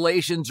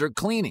 installations, or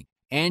cleaning.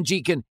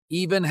 Angie can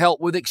even help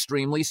with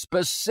extremely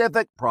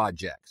specific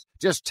projects.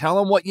 Just tell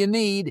them what you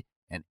need,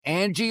 and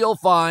Angie will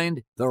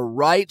find the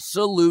right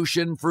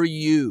solution for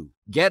you.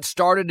 Get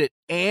started at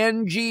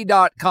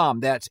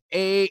Angie.com. That's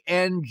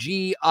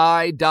ANGI.com,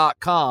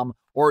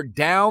 or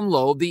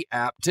download the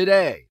app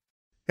today.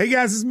 Hey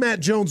guys, this is Matt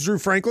Jones, Drew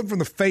Franklin from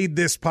the Fade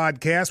This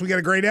podcast. We got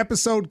a great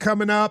episode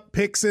coming up,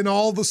 picks in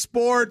all the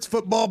sports,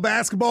 football,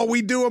 basketball,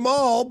 we do them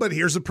all, but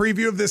here's a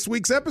preview of this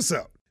week's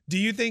episode. Do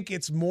you think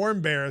it's more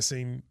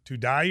embarrassing to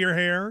dye your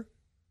hair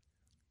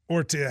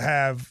or to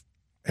have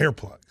hair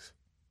plugs?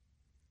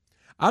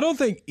 I don't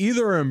think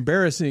either are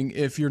embarrassing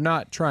if you're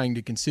not trying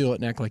to conceal it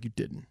and act like you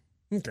didn't.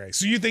 Okay,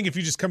 so you think if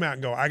you just come out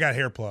and go, I got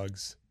hair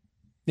plugs.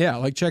 Yeah,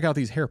 like check out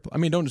these hair plugs. I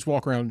mean, don't just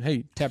walk around,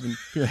 hey, tapping,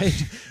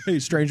 hey,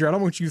 stranger, I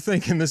don't want you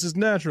thinking this is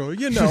natural.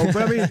 You know,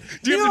 but I mean,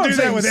 do you have to do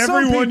that with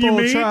everyone you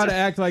meet? Try to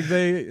act like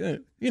they,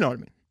 you know what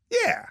I mean?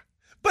 Yeah.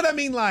 But I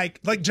mean,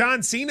 like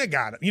John Cena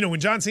got it. You know,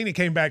 when John Cena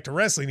came back to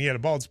wrestling, he had a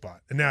bald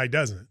spot, and now he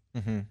doesn't.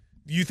 Mm-hmm.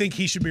 Do you think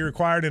he should be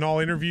required in all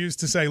interviews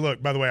to say,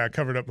 look, by the way, I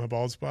covered up my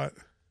bald spot?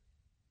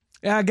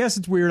 Yeah, I guess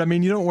it's weird. I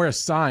mean, you don't wear a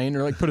sign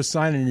or like put a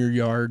sign in your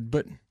yard,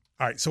 but.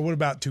 All right, so what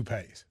about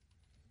toupees?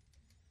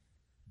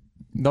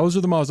 Those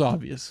are the most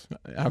obvious.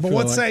 But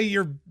let's say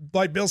you're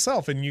like Bill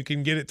Self and you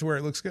can get it to where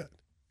it looks good.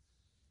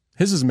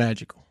 His is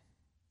magical.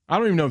 I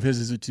don't even know if his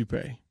is a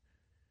toupee.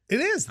 It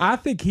is. I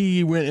think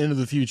he went into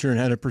the future and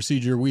had a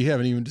procedure we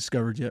haven't even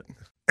discovered yet.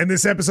 And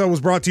this episode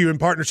was brought to you in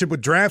partnership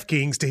with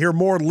DraftKings. To hear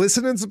more,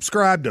 listen and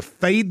subscribe to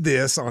Fade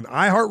This on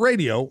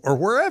iHeartRadio or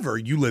wherever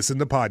you listen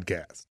to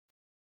podcasts.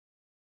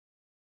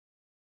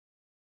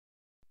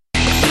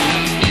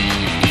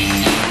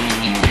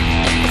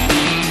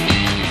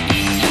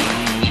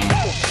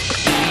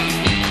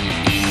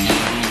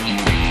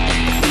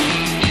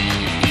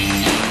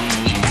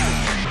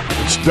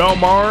 Del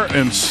Mar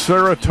and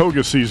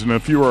Saratoga season.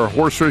 If you are a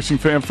horse racing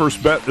fan,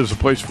 First Bet is a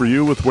place for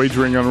you with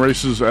wagering on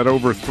races at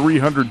over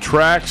 300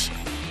 tracks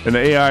and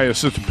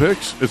AI-assisted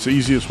picks. It's the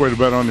easiest way to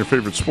bet on your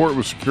favorite sport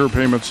with secure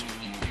payments,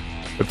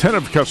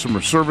 attentive customer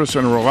service,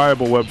 and a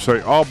reliable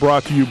website, all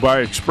brought to you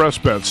by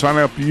ExpressBet. Sign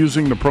up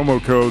using the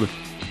promo code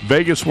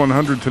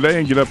Vegas100 today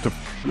and get up to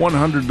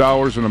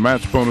 $100 in a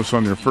match bonus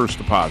on your first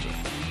deposit.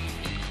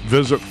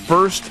 Visit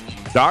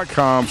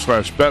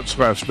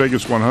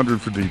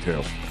first.com/bet/Vegas100 for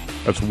details.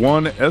 That's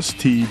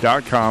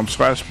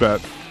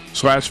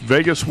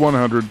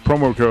 1st.com/bet/Vegas100,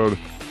 promo code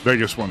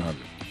Vegas100.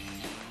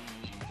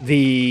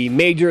 The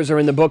majors are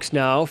in the books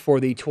now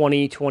for the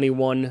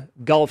 2021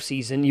 golf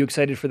season. You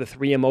excited for the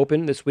 3M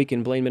Open this week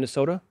in Blaine,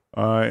 Minnesota?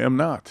 I am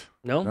not.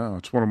 No? No,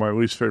 it's one of my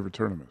least favorite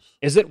tournaments.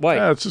 Is it? Why?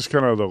 Yeah, it's just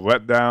kind of the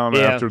letdown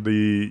after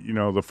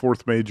the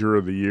fourth major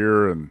of the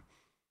year, and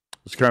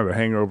it's kind of a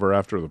hangover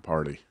after the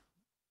party.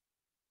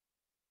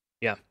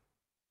 Yeah.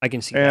 I can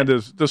see and that.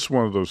 And this is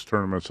one of those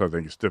tournaments I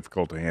think it's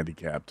difficult to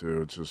handicap,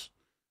 too. It's just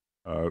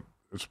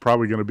it's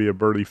probably going to be a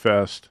birdie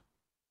fest,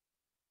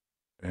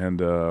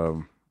 and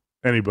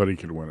anybody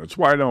can win. It's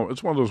wide open.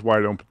 It's one of those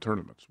wide open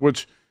tournaments,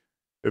 which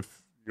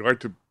if you like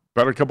to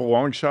bet a couple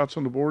long shots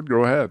on the board,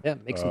 go ahead. Yeah,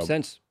 makes some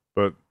sense.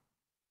 But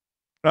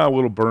a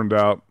little burned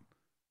out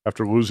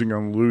after losing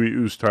on Louis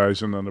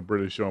Oosthuizen on the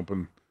British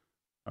Open.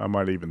 I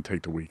might even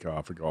take the week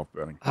off of golf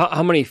betting.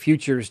 How many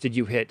futures did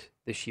you hit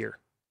this year?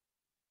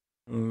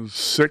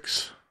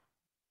 6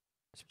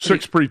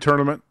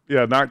 pre-tournament.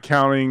 Yeah, not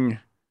counting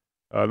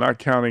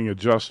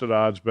adjusted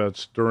odds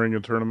bets during a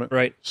tournament.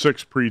 Right.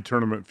 6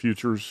 pre-tournament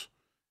futures,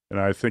 and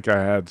I think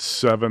I had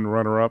 7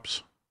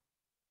 runner-ups,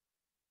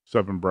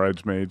 7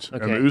 bridesmaids.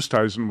 Okay. And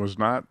Oosthuizen was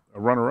not a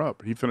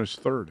runner-up. He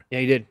finished 3rd. Yeah,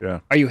 he did. Yeah.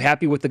 Are you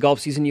happy with the golf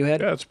season you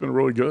had? Yeah, it's been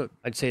really good.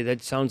 I'd say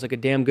that sounds like a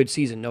damn good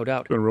season, no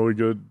doubt. It's been a really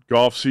good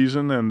golf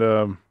season,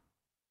 and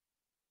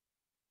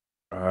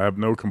I have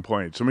no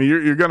complaints. I mean,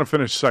 you're going to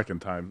finish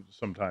second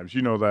sometimes.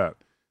 You know that.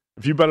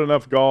 If you bet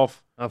enough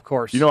golf, of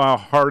course, you know how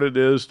hard it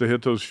is to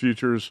hit those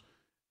futures,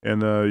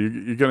 and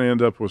you're going to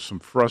end up with some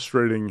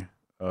frustrating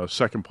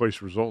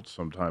second-place results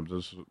sometimes.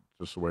 It's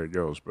just the way it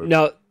goes. But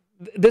now,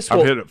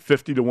 I've hit a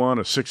 50-1,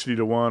 a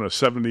 60-1, a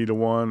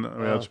 70-1. I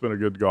mean, that's been a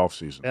good golf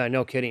season. Yeah,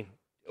 no kidding.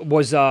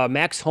 Was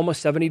Max Homa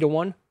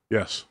 70-1?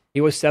 Yes.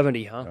 He was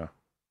 70, huh?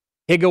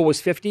 Yeah. Higo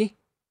was 50?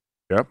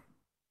 Yep.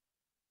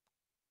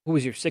 Who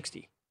was your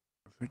 60?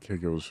 I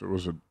think Higo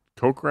was it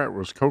Kokrak?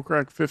 Was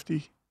Kokrak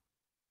 50?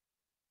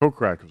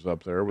 Kokrak was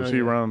up there. Was he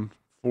around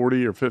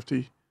 40 or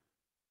 50?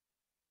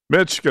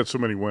 Mitch got so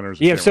many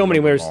winners. You have so many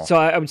winners, so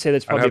I would say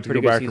that's probably a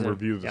pretty good season. I'd have to go back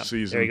and review the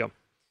season. There you go.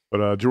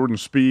 But Jordan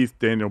Spieth,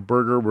 Daniel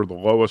Berger were the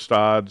lowest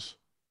odds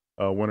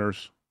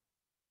winners.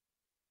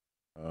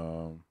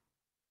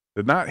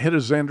 Did not hit a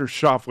Xander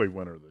Schauffele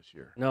winner this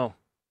year. No.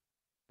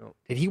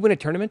 Did he win a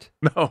tournament?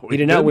 No. He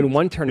did not win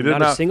one tournament,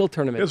 not a single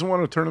tournament. He hasn't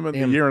won a tournament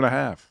in a year and a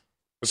half.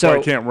 That's why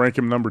I can't rank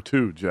him number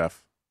 2,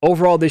 Jeff.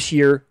 Overall this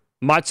year,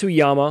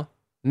 Matsuyama,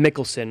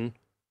 Mickelson,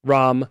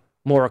 Rahm,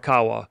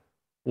 Morikawa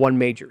won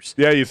majors.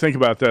 Yeah, you think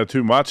about that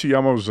too.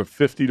 Matsuyama was a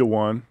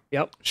 50-1.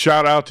 Yep.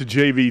 Shout out to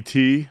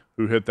JVT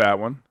who hit that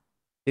one.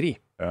 Did he?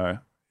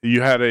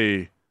 You had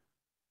a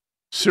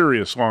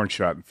serious long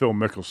shot in Phil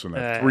Mickelson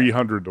at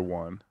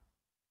 300-1.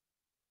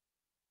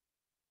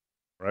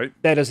 Right?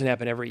 That doesn't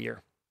happen every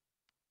year.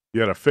 You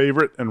had a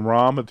favorite in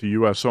Rahm at the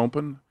U.S.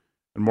 Open,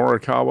 and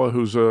Morikawa,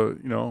 who's a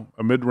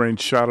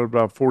mid-range shot at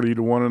about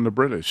 40-1 in the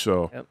British.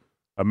 So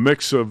a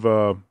mix of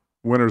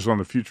winners on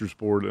the futures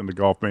board in the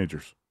golf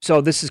majors.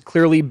 So this is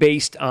clearly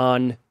based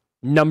on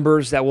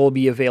numbers that will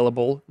be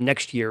available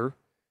next year.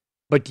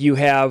 But do you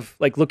have,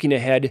 like looking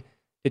ahead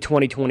to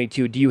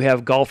 2022, do you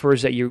have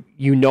golfers that you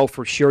know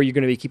for sure you're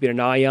going to be keeping an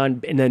eye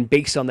on, and then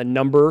based on the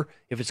number,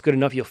 if it's good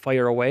enough, you'll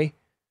fire away?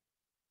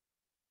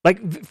 Like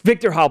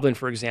Victor Hovland,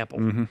 for example.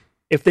 Mm-hmm.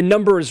 If the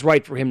number is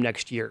right for him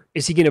next year,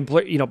 is he going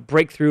to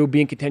break through, be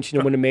in contention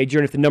to win a major?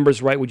 And if the number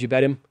is right, would you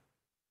bet him?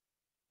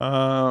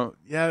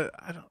 Yeah,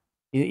 I don't.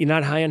 You're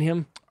not high on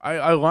him?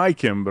 I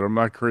like him, but I'm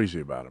not crazy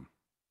about him.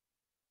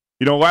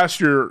 Last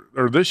year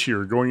or this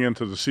year, going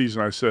into the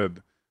season, I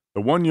said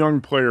the one young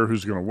player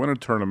who's going to win a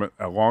tournament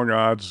at long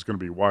odds is going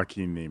to be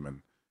Joaquin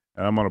Niemann,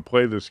 and I'm going to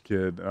play this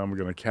kid. And I'm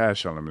going to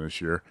cash on him this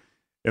year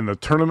in the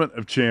Tournament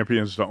of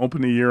Champions to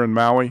open the year in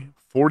Maui,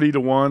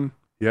 40-1.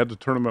 He had the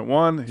tournament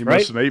won. He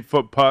missed an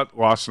 8-foot putt,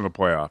 lost in the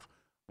playoff.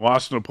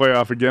 Lost in the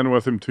playoff again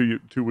with him 2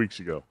 weeks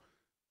ago.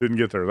 Didn't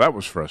get there. That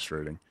was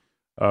frustrating.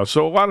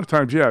 So a lot of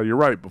times, yeah, you're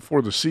right.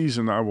 Before the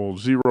season, I will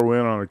zero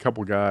in on a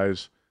couple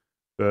guys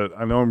that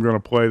I know I'm going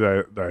to play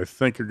that I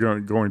think are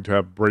going to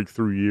have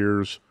breakthrough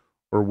years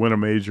or win a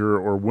major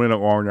or win at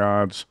long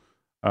odds.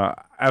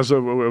 As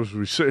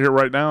we sit here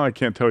right now, I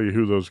can't tell you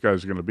who those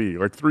guys are going to be.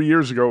 Like 3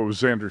 years ago, it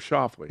was Xander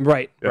Schauffele.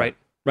 Right.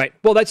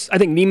 Well, I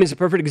think Niemann's a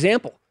perfect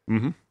example.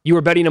 Mm-hmm. You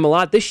were betting him a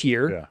lot this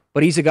year,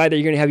 but he's a guy that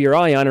you're going to have your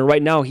eye on, and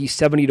right now he's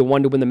 70-1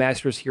 to win the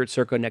Masters here at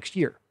Circa next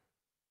year.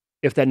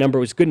 If that number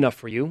was good enough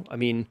for you, I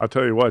mean... I'll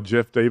tell you what,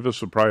 Jeff Davis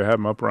would probably have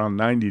him up around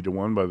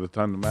 90-1 by the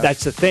time the Masters...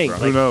 That's the thing.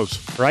 Who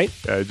knows? Right?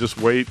 Yeah, just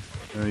wait,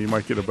 and you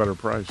might get a better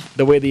price.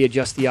 The way they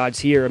adjust the odds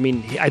here, I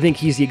mean, I think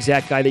he's the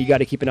exact guy that you got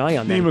to keep an eye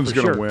on. Niemann's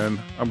going to win.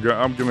 I'm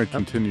going to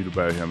continue to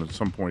bet him. At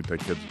some point, that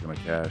kid's going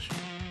to cash.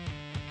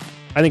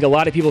 I think a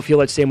lot of people feel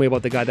that same way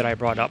about the guy that I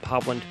brought up,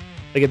 Hovland.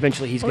 Like,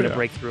 eventually he's going to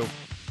break through.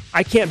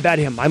 I can't bet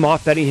him. I'm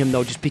off betting him,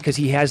 though, just because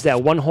he has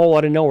that one hole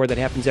out of nowhere that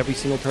happens every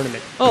single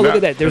tournament. Oh, look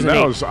at that. There's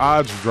now his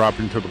odds are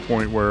dropping to the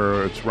point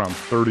where it's around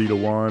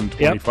 30-1,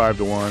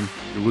 25-1.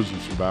 You're losing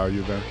some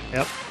value there.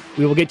 Yep.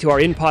 We will get to our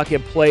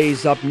in-pocket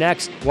plays up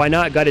next. Why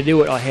not? Got to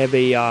do it. I'll have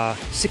a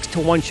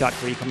 6-1 shot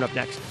for you coming up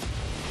next.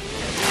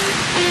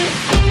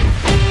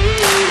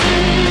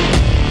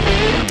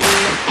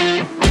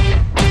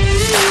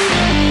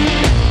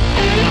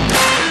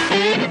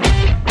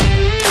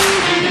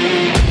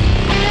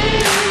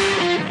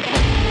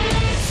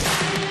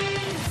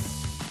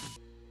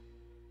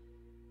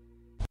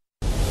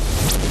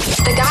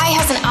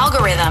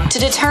 Algorithm to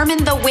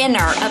determine the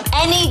winner of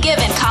any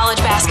given college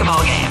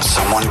basketball game.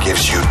 Someone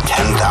gives you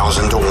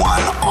 10,000 to 1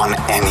 on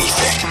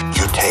anything.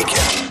 You take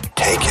it.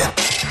 Take it.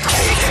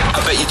 Take it.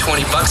 I'll bet you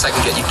 $20 I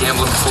can get you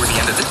gambling before the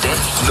end of the day.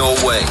 No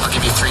way. I'll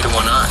give you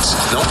 3-1 odds.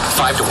 Nope.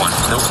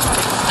 5-1. Nope.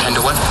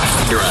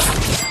 10-1. You're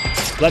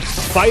on.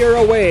 Let's fire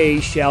away,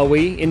 shall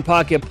we? In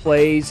pocket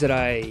plays that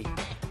I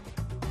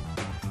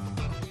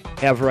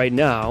have right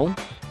now.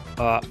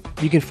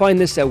 You can find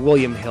this at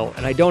William Hill,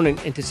 and I don't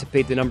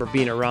anticipate the number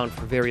being around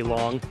for very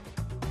long.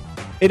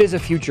 It is a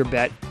future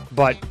bet,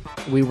 but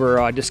we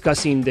were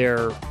discussing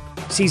their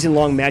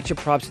season-long matchup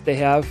props that they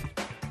have.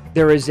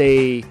 There is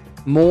a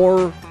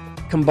more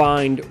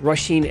combined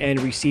rushing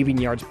and receiving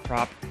yards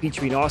prop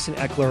featuring Austin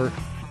Eckler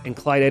and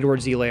Clyde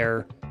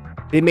Edwards-Helaire.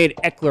 They made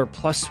Eckler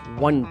plus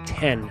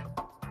 110.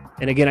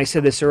 And again, I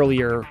said this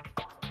earlier,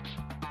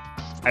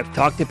 I've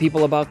talked to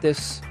people about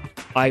this.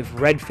 I've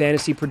read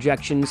fantasy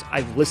projections.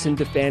 I've listened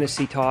to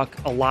fantasy talk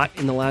a lot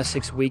in the last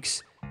 6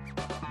 weeks.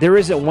 There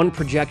isn't one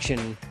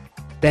projection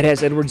that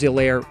has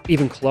Edwards-Helaire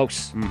even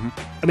close. Mm-hmm.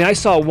 I mean, I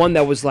saw one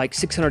that was like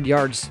 600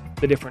 yards,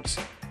 the difference.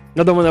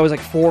 Another one that was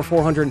like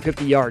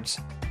 450 yards.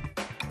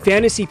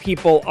 Fantasy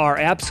people are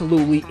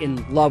absolutely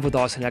in love with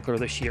Austin Eckler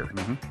this year.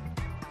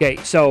 Mm-hmm. Okay,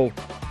 so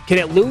Can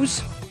it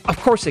lose? Of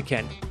course it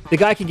can. The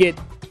guy could get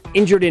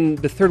injured in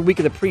the third week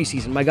of the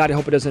preseason. My God, I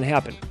hope it doesn't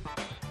happen.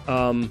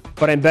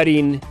 But I'm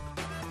betting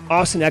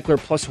Austin Eckler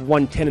plus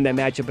 110 in that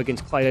matchup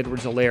against Clyde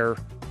Edwards-Helaire.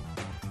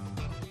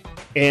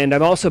 And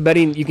I'm also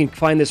betting, you can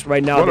find this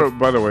right now.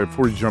 By the way,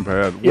 before you jump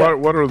ahead,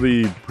 what are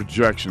the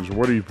projections?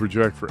 What do you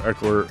project for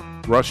Eckler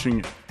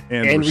rushing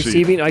and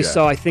receiving?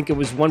 I think it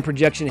was one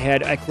projection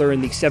had Eckler in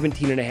the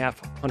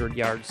 17,500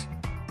 yards.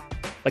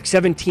 Like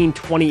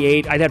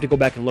 1728. I'd have to go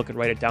back and look and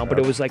write it down, but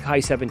it was like high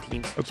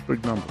 17s. That's a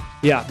big number.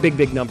 Yeah,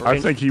 big number. I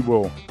think he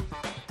will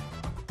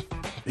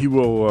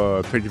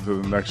take it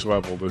to the next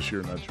level this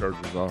year in that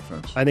Chargers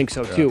offense. I think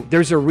so, too.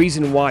 There's a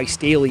reason why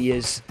Staley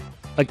is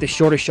like the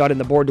shortest shot in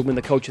the board to win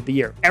the Coach of the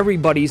Year.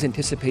 Everybody's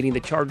anticipating the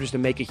Chargers to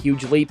make a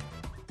huge leap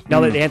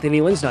now that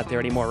Anthony Lynn's not there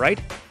anymore, right?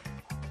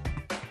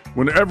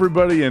 When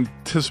everybody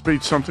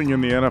anticipates something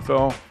in the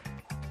NFL,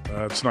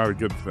 it's not a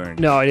good thing.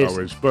 No, it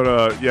always. Isn't.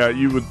 But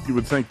you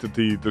would think that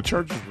the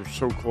Chargers were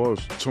so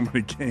close in so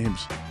many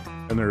games,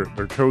 and their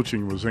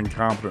coaching was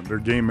incompetent. Their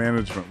game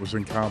management was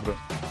incompetent.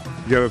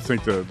 You got to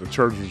think the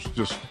Chargers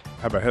just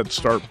have a head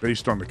start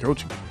based on the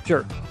coaching.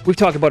 Sure. We've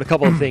talked about a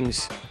couple of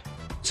things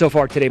so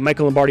far today.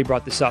 Michael Lombardi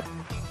brought this up.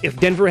 If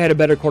Denver had a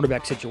better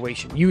quarterback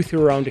situation, you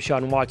threw around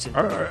Deshaun Watson.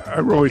 I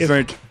really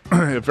think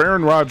if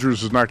Aaron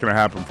Rodgers is not going to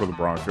happen for the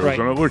Broncos, right.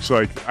 and it looks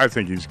like I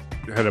think he's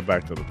headed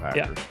back to the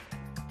Packers.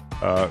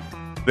 Yeah.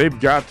 They've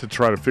got to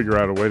try to figure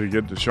out a way to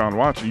get Deshaun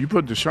Watson. You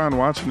put Deshaun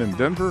Watson in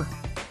Denver,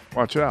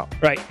 watch out.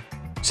 Right.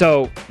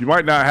 So you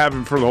might not have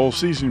him for the whole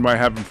season. You might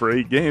have him for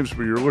 8 games,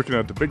 but you're looking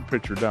at the big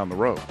picture down the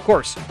road. Of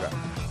course. Yeah.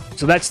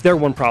 So that's their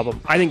one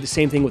problem. I think the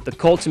same thing with the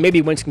Colts, and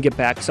maybe Wentz can get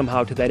back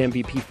somehow to that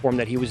MVP form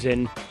that he was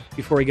in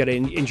before he got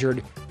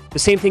injured. The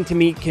same thing to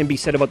me can be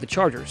said about the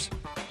Chargers.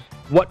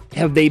 What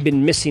have they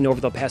been missing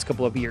over the past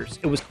couple of years?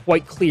 It was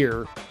quite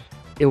clear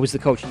it was the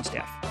coaching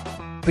staff,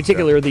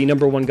 particularly the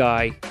number one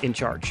guy in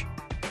charge.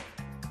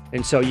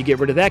 And so you get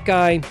rid of that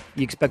guy,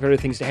 you expect other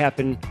things to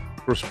happen.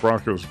 Of course, the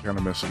Broncos are kind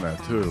of missing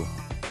that too.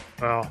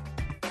 Well,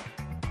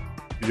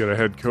 you get a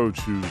head coach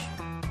who's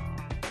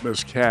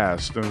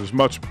miscast and is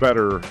much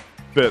better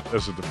fit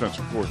as a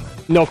defensive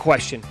coordinator. No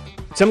question.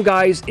 Some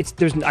guys,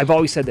 I've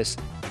always said this.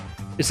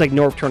 It's like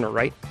Norv Turner,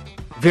 right?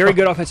 Very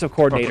good offensive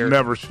coordinator.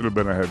 Never should have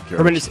been a head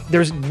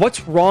coach.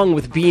 What's wrong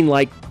with being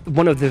like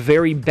one of the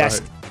very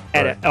best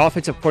at an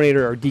offensive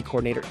coordinator or D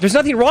coordinator? There's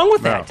nothing wrong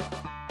with that.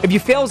 If you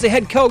fail as a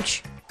head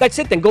coach, that's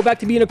it. Then go back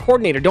to being a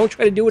coordinator. Don't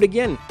try to do it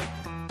again.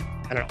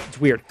 I don't know. It's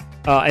weird.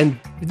 And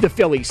the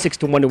Phillies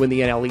 6-1 to win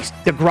the NL East.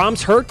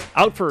 DeGrom's hurt,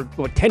 out for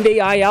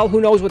 10-day IL. Who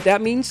knows what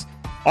that means?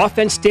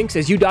 Offense stinks,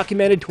 as you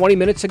documented 20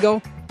 minutes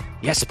ago.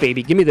 Yes,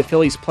 baby. Give me the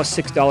Phillies plus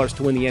 $6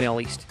 to win the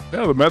NL East.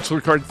 Yeah, the Mets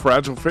look like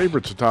fragile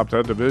favorites atop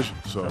that division.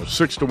 So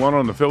 6-1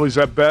 on the Phillies.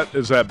 That bet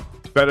is at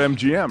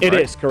BetMGM. It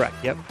right? is correct.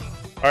 Yep.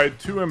 All right,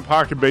 2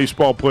 in-pocket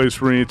baseball plays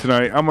for me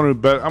tonight. I'm going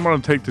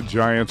to take the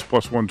Giants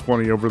plus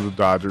 120 over the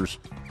Dodgers,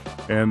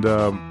 and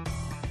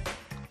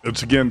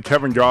it's again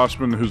Kevin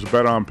Gausman, who's a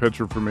bet-on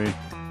pitcher for me.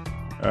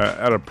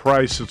 At a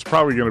price, it's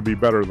probably going to be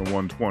better than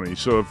 120.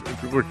 So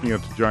if you're looking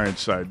at the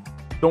Giants side,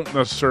 don't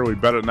necessarily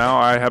bet it now.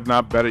 I have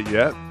not bet it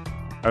yet.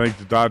 I think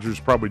the Dodgers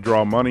probably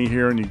draw money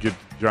here, and you get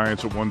the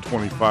Giants at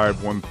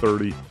 125,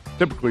 130.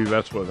 Typically,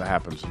 that's what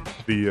happens.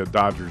 The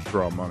Dodgers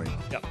draw money.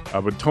 Yep.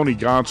 But Tony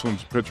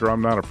Gonsolin's a pitcher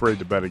I'm not afraid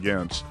to bet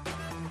against.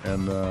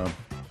 And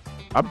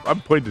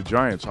I've played the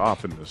Giants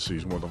often this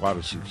season with a lot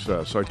of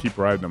success, so I keep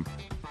riding them.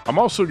 I'm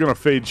also going to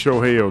fade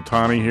Shohei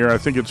Ohtani here. I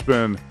think it's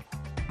been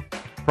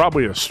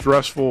probably a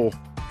stressful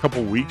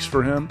couple weeks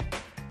for him.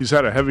 He's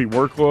had a heavy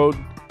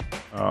workload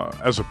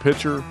as a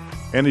pitcher,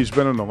 and he's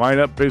been in the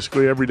lineup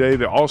basically every day.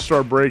 The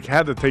All-Star break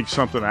had to take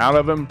something out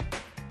of him,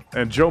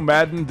 and Joe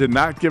Madden did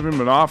not give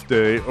him an off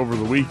day over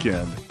the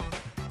weekend.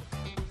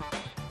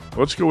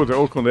 Let's go with the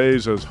Oakland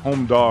A's as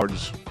home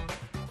dogs.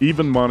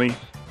 Even money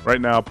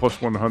right now,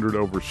 plus 100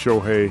 over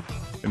Shohei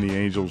and the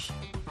Angels.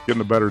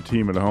 Getting a better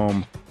team at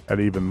home at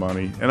even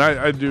money. And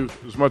I do,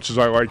 as much as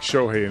I like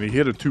Shohei, and he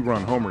hit a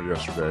 2-run homer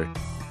yesterday.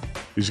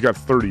 He's got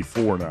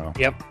 34 now.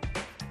 Yep.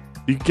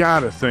 You got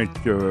to think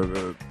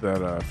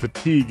that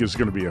fatigue is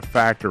going to be a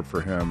factor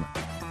for him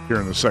here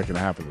in the second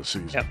half of the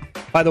season. Yep.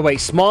 By the way,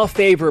 small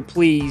favor,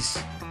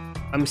 please.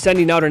 I'm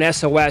sending out an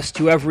SOS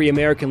to every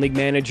American League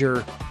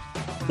manager,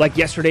 like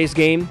yesterday's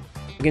game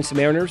against the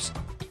Mariners.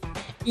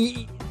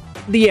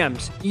 The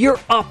M's, you're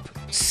up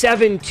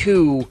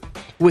 7-2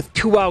 with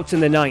 2 outs in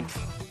the 9th.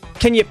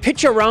 Can you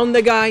pitch around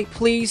the guy,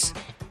 please?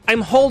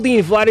 I'm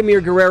holding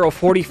Vladimir Guerrero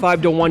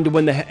 45-1 to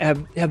win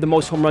have the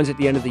most home runs at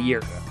the end of the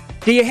year.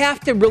 Do you have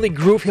to really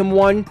groove him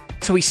one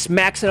so he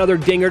smacks another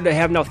dinger to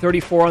have now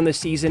 34 on the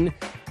season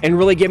and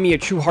really give me a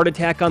true heart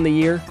attack on the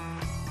year?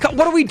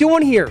 What are we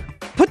doing here?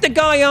 Put the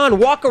guy on,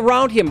 walk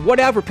around him,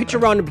 whatever, pitch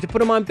around him to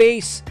put him on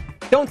base.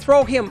 Don't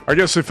throw him. I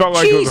guess they felt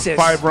like it was a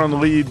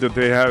 5-run lead that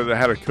they had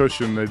a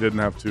cushion. They didn't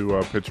have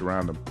to pitch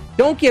around him.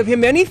 Don't give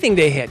him anything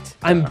to hit.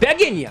 I'm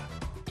begging you.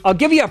 I'll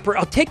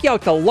take you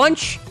out to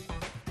lunch.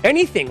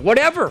 Anything,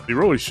 whatever. He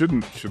really should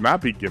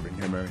not be giving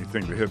him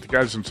anything to hit. The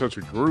guy's in such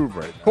a groove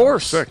right now. Of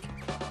course. Sick.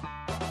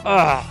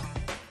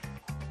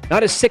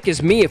 Not as sick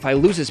as me if I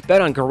lose this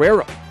bet on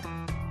Guerrero.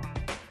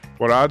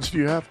 What odds do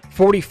you have?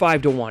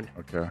 45-1.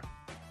 Okay.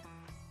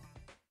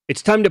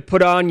 It's time to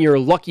put on your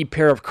lucky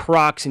pair of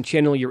Crocs and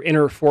channel your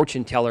inner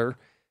fortune teller,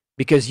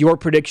 because your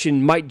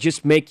prediction might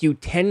just make you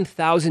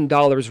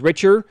 $10,000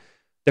 richer.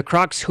 The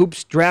Crocs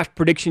Hoops Draft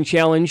Prediction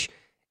Challenge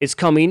is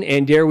coming,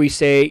 and dare we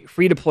say,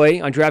 free to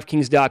play on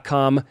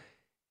DraftKings.com.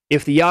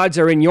 If the odds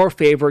are in your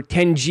favor,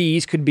 10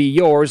 G's could be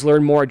yours.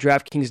 Learn more at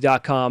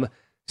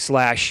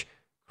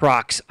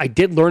DraftKings.com/Crocs. I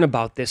did learn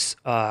about this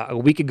a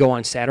week ago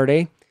on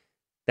Saturday,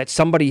 that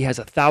somebody has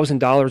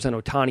 $1,000 on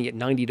Ohtani at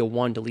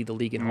 90-1 to lead the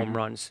league in home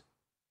runs.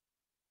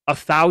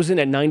 1,000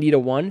 at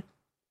 90-1? It's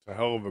a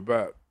hell of a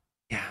bet.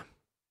 Yeah.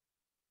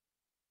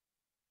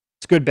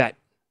 It's a good bet.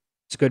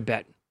 It's a good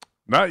bet.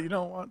 Now, you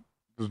know what?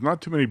 There's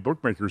not too many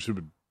bookmakers who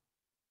would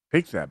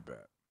take that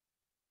bet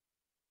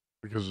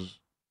because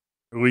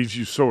it leaves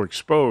you so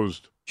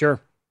exposed. Sure.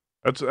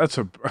 That's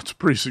a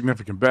pretty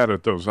significant bet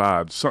at those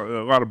odds. A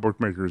lot of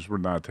bookmakers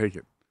would not take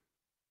it.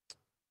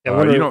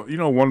 Yeah, you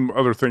know, one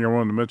other thing I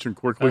wanted to mention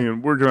quickly,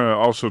 and we're going to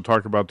also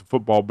talk about the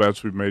football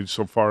bets we've made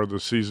so far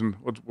this season.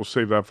 We'll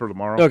save that for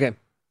tomorrow. Okay.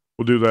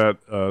 We'll do that.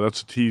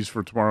 That's a tease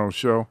for tomorrow's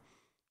show.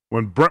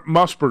 When Brent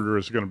Musburger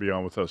is going to be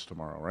on with us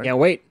tomorrow, right? Can't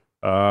wait.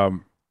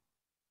 What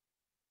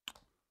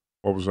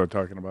was I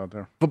talking about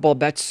there? Football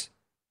bets.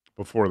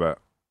 Before that.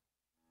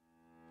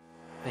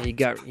 You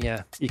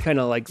kind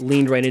of like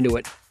leaned right into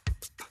it.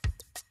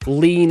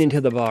 Lean into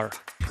the bar.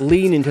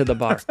 Lean into the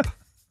bar.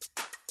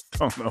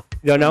 Oh, no.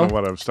 You don't know? I don't know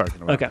what I was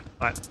talking about. Okay.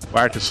 All right.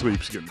 Lack of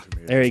sleep's getting to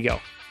me. There you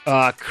go.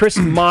 Chris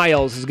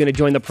Miles is going to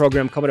join the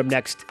program coming up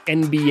next.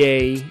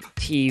 NBA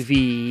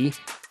TV.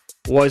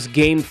 Was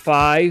Game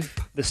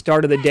 5 the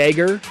start of the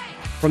dagger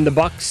from the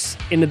Bucks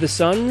into the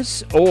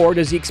Suns, or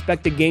does he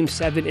expect a Game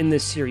 7 in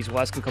this series?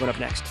 We'll ask him coming up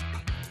next.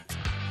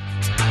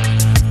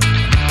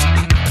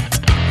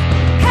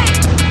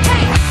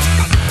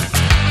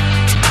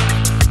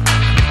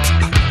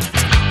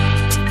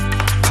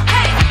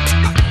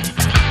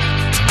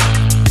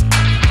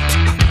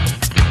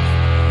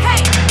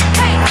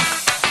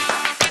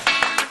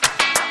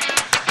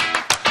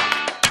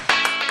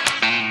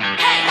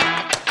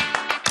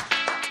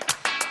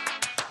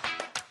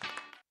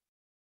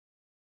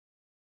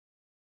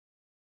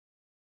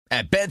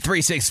 At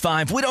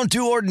Bet365, we don't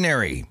do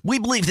ordinary. We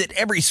believe that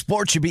every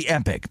sport should be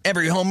epic.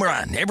 Every home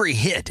run, every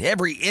hit,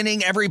 every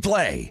inning, every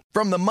play.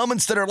 From the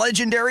moments that are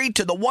legendary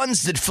to the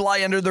ones that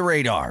fly under the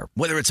radar.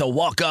 Whether it's a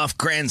walk-off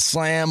grand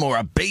slam or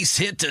a base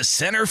hit to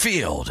center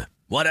field.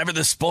 Whatever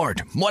the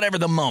sport, whatever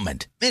the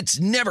moment. It's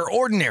never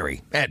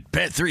ordinary at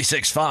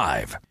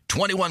Bet365.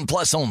 21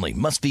 plus only.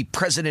 Must be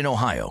present in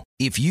Ohio.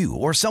 If you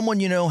or someone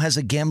you know has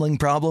a gambling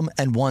problem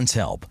and wants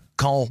help,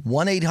 call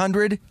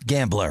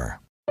 1-800-GAMBLER.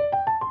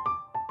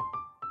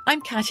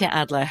 I'm Katya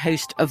Adler,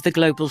 host of The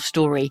Global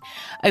Story.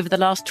 Over the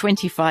last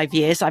 25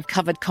 years, I've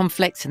covered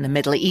conflicts in the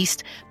Middle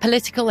East,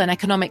 political and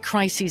economic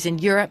crises in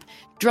Europe,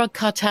 drug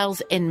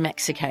cartels in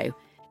Mexico.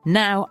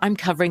 Now I'm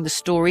covering the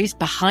stories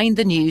behind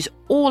the news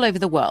all over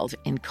the world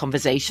in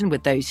conversation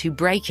with those who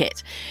break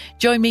it.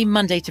 Join me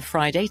Monday to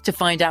Friday to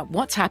find out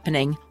what's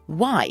happening,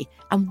 why,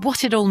 and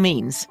what it all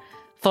means.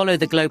 Follow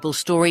The Global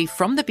Story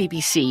from the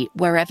BBC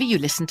wherever you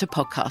listen to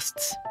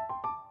podcasts.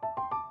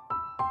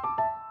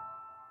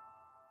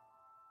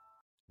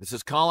 This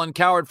is Colin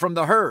Cowherd from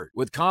The Herd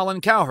with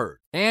Colin Cowherd.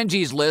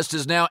 Angie's List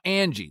is now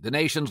Angie, the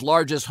nation's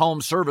largest home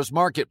service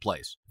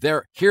marketplace.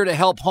 They're here to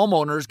help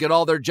homeowners get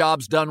all their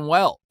jobs done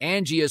well.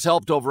 Angie has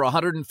helped over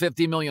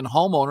 150 million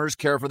homeowners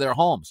care for their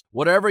homes.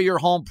 Whatever your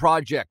home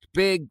project,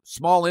 big,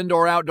 small,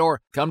 indoor,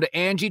 outdoor, come to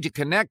Angie to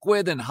connect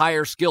with and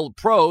hire skilled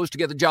pros to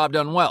get the job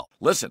done well.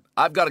 Listen,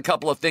 I've got a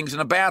couple of things in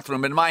a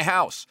bathroom in my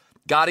house.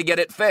 Got to get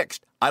it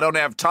fixed. I don't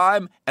have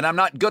time, and I'm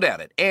not good at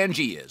it.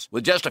 Angie is.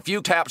 With just a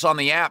few taps on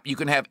the app, you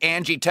can have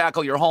Angie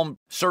tackle your home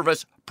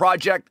service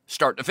project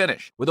start to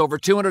finish. With over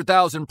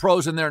 200,000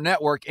 pros in their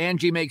network,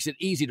 Angie makes it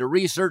easy to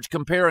research,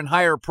 compare, and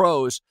hire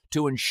pros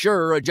to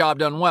ensure a job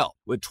done well.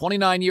 With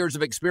 29 years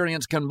of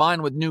experience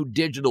combined with new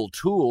digital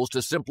tools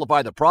to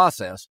simplify the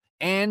process,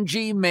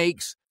 Angie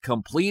makes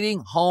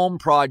completing home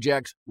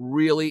projects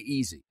really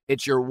easy.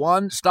 It's your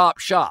one-stop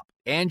shop.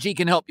 Angie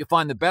can help you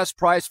find the best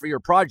price for your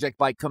project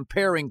by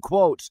comparing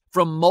quotes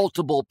from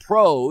multiple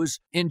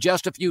pros in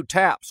just a few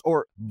taps,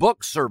 or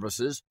book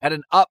services at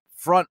an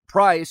upfront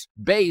price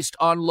based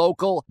on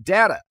local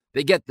data.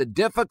 They get the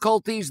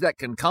difficulties that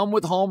can come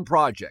with home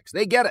projects.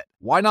 They get it.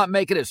 Why not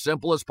make it as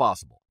simple as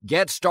possible?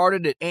 Get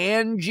started at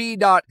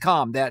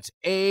Angie.com. That's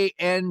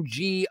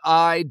ANGI.com,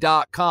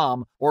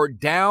 or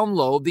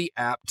download the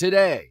app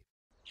today.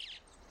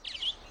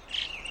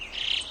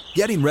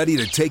 Getting ready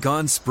to take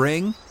on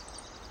spring?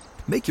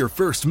 Make your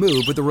first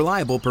move with the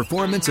reliable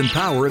performance and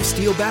power of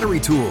Steel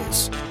battery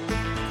tools.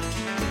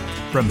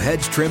 From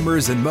hedge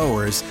trimmers and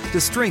mowers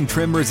to string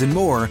trimmers and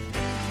more,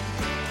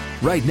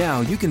 right now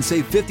you can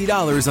save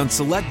 $50 on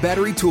select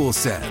battery tool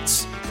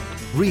sets.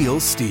 Real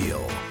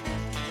Steel.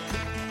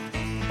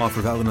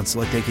 Offer valid on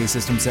select AK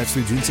system sets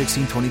through June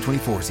 16,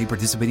 2024. See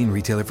participating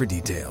retailer for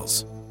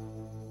details.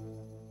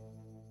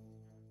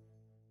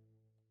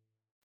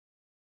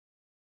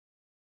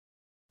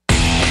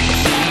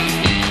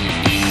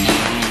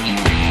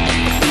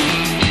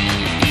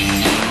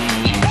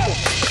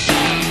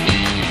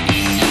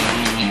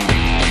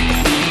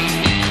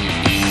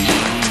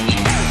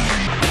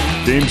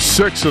 Game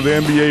 6 of the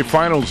NBA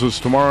Finals is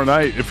tomorrow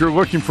night. If you're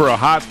looking for a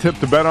hot tip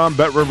to bet on,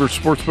 BetRivers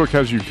Sportsbook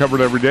has you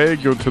covered every day.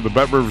 Go to the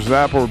BetRivers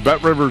app or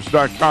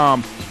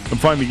BetRivers.com and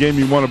find the game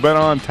you want to bet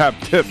on. Tap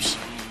TIPS,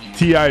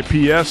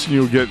 TIPS, and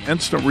you'll get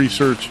instant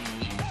research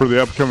for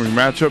the upcoming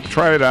matchup.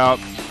 Try it out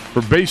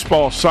for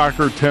baseball,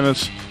 soccer,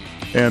 tennis,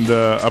 and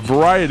a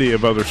variety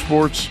of other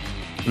sports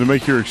to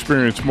make your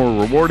experience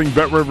more rewarding.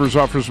 BetRivers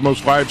offers the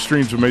most live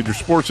streams of major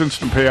sports,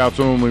 instant payouts,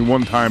 and only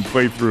one-time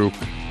playthrough.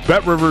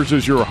 BetRivers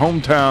is your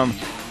hometown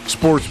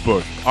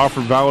sportsbook.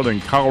 Offer valid in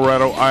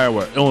Colorado,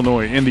 Iowa,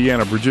 Illinois,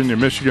 Indiana, Virginia,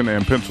 Michigan,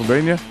 and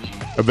Pennsylvania.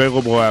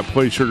 Available at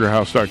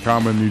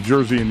PlaySugarHouse.com in New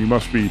Jersey, and you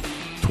must be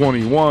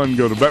 21.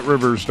 Go to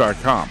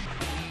BetRivers.com.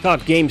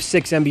 Top Game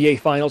 6 NBA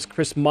Finals.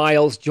 Chris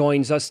Miles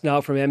joins us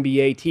now from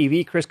NBA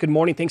TV. Chris, good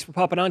morning. Thanks for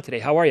popping on today.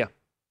 How are you?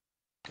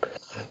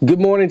 Good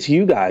morning to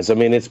you guys. I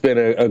mean, it's been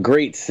a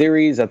great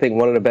series. I think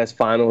one of the best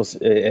finals,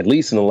 at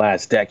least in the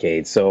last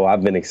decade. So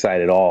I've been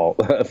excited all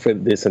for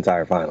this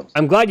entire finals.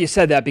 I'm glad you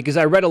said that because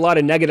I read a lot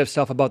of negative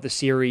stuff about the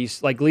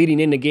series, like leading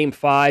into Game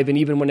 5. And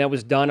even when that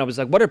was done, I was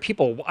like, what are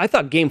people? I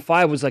thought Game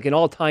 5 was like an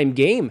all-time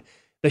game.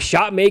 The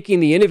shot making,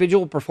 the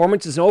individual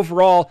performances, and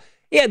overall,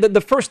 yeah,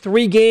 the first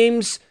 3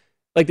 games,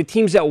 like the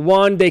teams that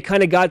won, they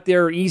kind of got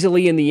there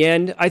easily in the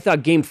end. I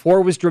thought Game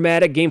 4 was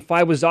dramatic. Game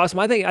 5 was awesome.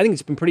 I think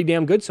it's been pretty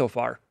damn good so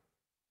far.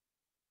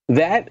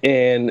 That,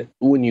 and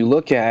when you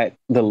look at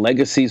the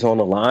legacies on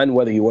the line,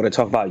 whether you want to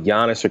talk about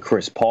Giannis or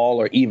Chris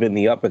Paul or even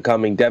the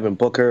up-and-coming Devin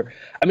Booker,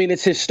 I mean,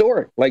 it's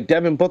historic. Like,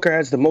 Devin Booker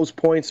has the most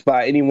points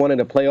by anyone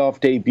in a playoff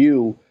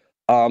debut.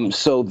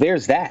 So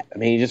there's that. I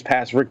mean, he just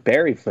passed Rick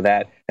Barry for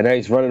that, and now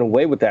he's running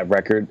away with that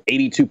record,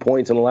 82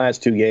 points in the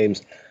last 2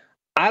 games.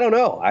 I don't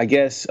know. I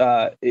guess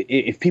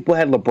if people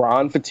had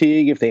LeBron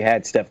fatigue, if they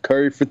had Steph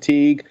Curry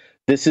fatigue,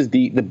 this is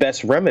the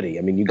best remedy.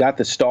 I mean, you got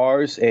the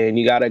stars, and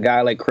you got a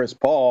guy like Chris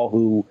Paul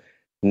who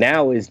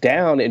now is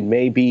down and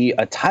may be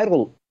a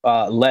title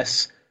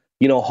less,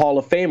 Hall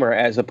of Famer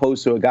as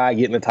opposed to a guy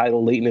getting a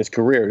title late in his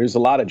career. There's a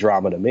lot of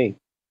drama to me.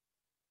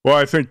 Well,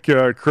 I think,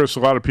 Chris, a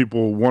lot of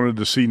people wanted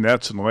to see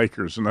Nets and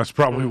Lakers, and that's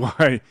probably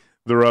why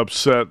they're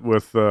upset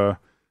with the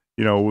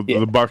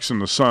Bucks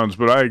and the Suns.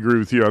 But I agree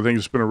with you. I think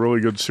it's been a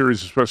really good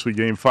series, especially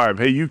Game 5.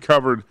 Hey, you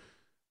covered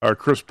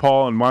Chris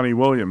Paul and Monty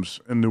Williams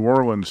in New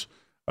Orleans.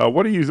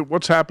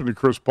 What's happened to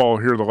Chris Paul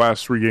here the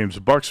last 3 games?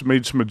 The Bucks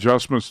made some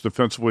adjustments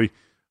defensively.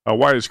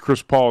 Why has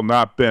Chris Paul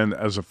not been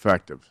as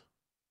effective?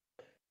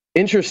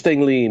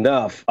 Interestingly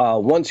enough,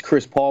 once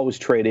Chris Paul was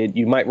traded,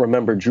 you might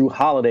remember Drew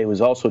Holiday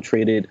was also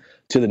traded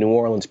to the New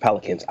Orleans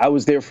Pelicans. I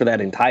was there for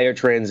that entire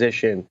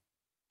transition.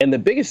 And the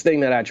biggest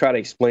thing that I try to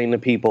explain to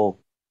people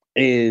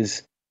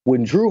is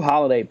when Drew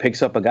Holiday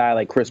picks up a guy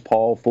like Chris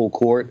Paul full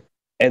court,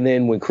 and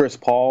then when Chris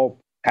Paul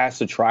has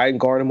to try and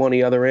guard him on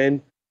the other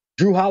end,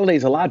 Drew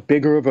Holiday's a lot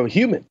bigger of a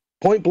human,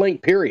 point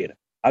blank, period.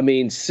 I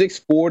mean,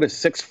 6'4" to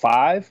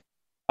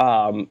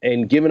 6'5",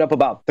 and giving up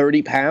about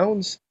 30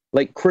 pounds.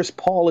 Like, Chris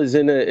Paul is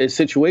in a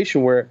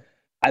situation where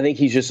I think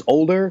he's just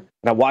older,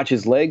 and I watch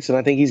his legs, and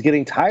I think he's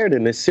getting tired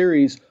in this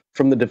series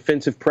from the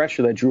defensive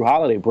pressure that Drew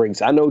Holiday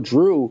brings. I know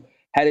Drew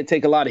had to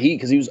take a lot of heat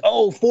because he was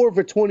 4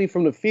 for 20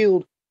 from the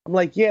field. I'm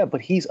like, yeah,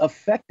 but he's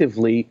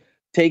effectively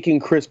taking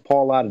Chris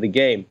Paul out of the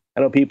game.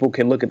 I know people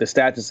can look at the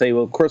stats and say,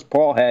 well, Chris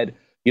Paul had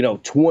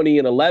 20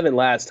 and 11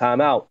 last time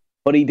out,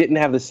 but he didn't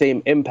have the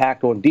same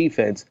impact on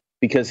defense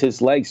because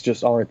his legs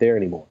just aren't there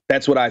anymore.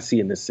 That's what I see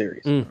in this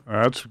series.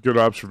 That's a good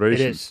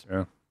observation. It is.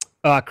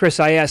 Yeah. Chris,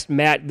 I asked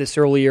Matt this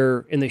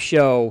earlier in the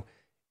show.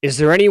 Is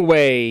there any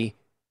way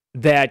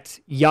that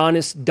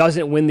Giannis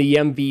doesn't win the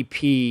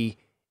MVP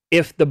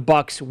if the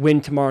Bucks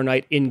win tomorrow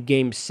night in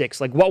Game 6?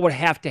 Like, what would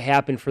have to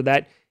happen for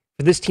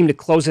this team to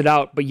close it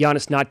out, but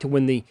Giannis not to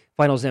win the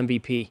Finals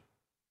MVP?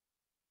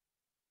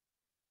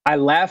 I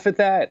laugh at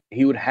that.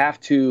 He would have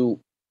to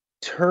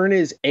turn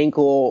his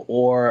ankle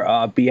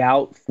or be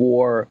out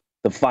for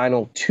the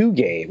final 2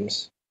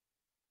 games.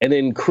 And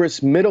then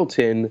Chris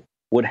Middleton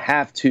would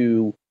have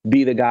to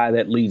be the guy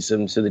that leads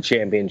them to the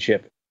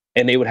championship.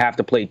 And they would have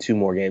to play 2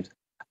 more games.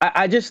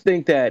 I just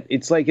think that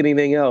it's like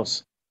anything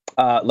else.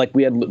 Like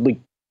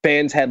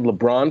fans had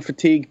LeBron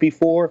fatigue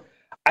before.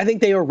 I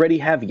think they already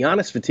have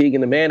Giannis fatigue,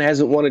 and the man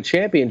hasn't won a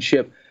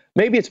championship.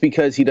 Maybe it's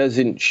because he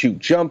doesn't shoot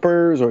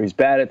jumpers or he's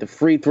bad at the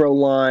free throw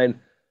line.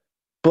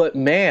 But,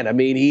 man, I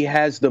mean, he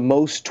has the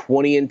most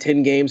 20 and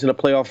 10 games in a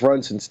playoff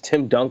run since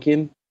Tim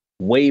Duncan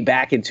way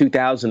back in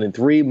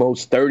 2003,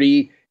 most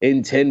 30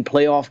 and 10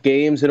 playoff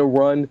games in a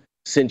run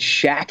since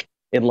Shaq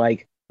in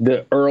like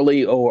the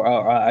early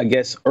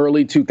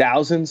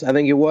 2000s, I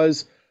think it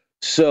was.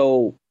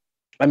 So,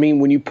 I mean,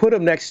 when you put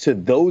him next to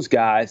those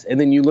guys and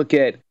then you look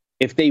at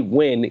if they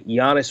win,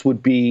 Giannis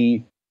would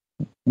be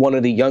one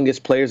of the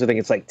youngest players. I think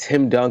it's like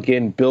Tim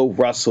Duncan, Bill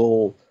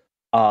Russell.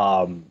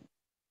 I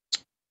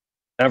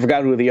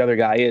forgot who the other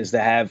guy is, to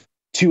have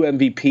 2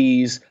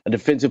 MVPs, a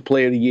Defensive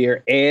Player of the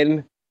Year,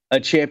 and a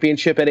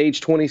championship at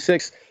age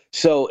 26.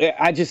 So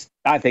I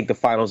think the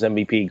Finals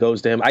MVP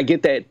goes to him. I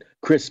get that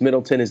Chris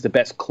Middleton is the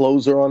best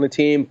closer on the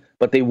team,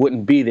 but they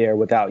wouldn't be there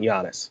without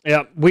Giannis.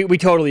 Yeah, we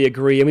totally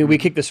agree. I mean, we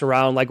kicked this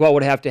around, like what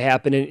would have to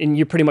happen, and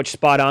you're pretty much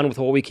spot on with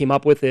what we came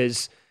up with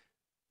is,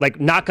 like,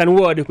 knock on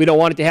wood, we don't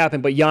want it to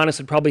happen, but Giannis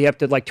would probably have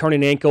to, like, turn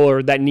an ankle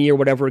or that knee or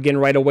whatever again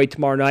right away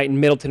tomorrow night, and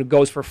Middleton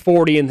goes for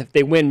 40, and if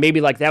they win,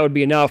 maybe, like, that would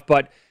be enough,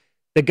 but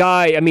the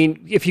guy, I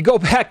mean, if you go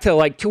back to,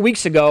 like, 2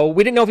 weeks ago,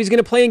 we didn't know if he's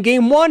going to play in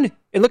Game 1,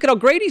 and look at how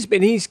great he's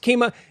been. He's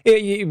came up,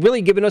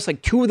 really given us,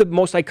 like, two of the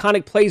most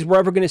iconic plays we're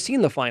ever going to see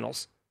in the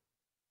finals.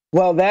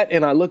 Well, that,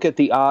 and I look at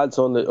the odds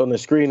on the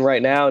screen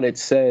right now, and it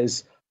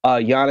says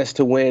Giannis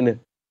to win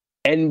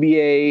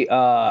NBA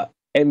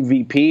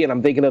MVP, and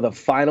I'm thinking of the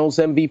Finals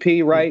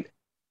MVP, right?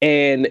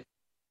 And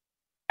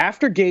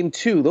after Game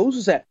 2,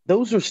 those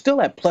are still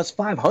at plus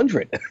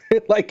 500.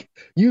 Like,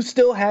 you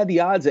still had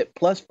the odds at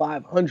plus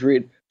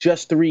 500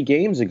 just 3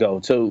 games ago.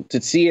 So to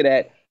see it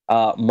at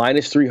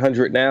minus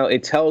 300 now,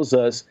 it tells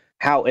us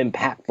how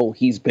impactful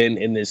he's been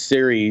in this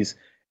series,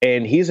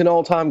 and he's an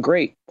all-time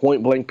great,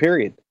 point blank,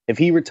 period. If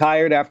he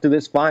retired after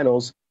this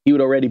finals, he would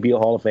already be a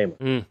Hall of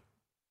Famer.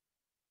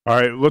 All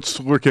right, let's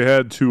look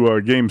ahead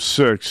to Game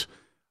 6.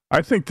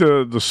 I think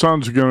the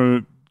Suns are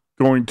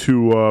going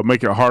to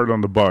make it hard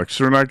on the Bucks.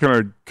 They're not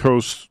going to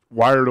coast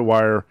wire to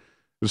wire.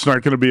 It's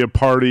not going to be a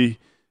party,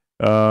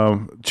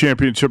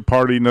 championship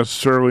party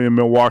necessarily in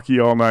Milwaukee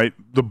all night.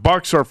 The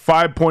Bucks are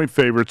 5-point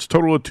favorites,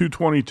 total of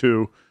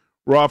 222.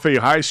 We're off a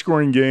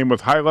high-scoring game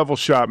with high-level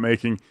shot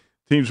making.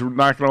 Teams were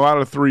knocking a lot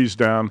of threes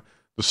down.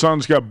 The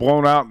Suns got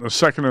blown out in the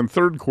second and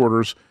third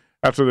quarters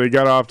after they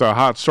got off to a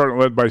hot start and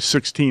led by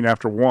 16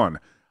 after 1.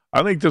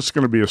 I think this is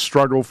going to be a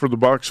struggle for the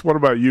Bucks. What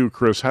about you,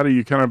 Chris? How do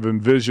you kind of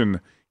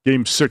envision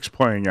Game 6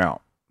 playing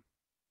out?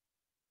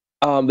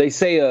 They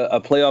say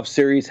a playoff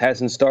series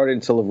hasn't started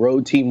until a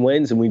road team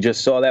wins, and we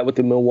just saw that with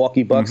the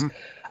Milwaukee Bucks.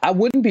 I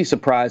wouldn't be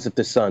surprised if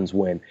the Suns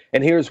win,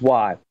 and here's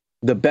why.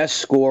 The best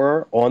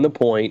scorer on the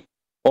point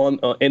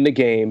in the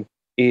game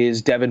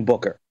is Devin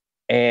Booker,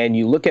 and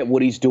you look at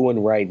what he's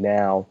doing right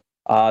now.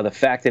 The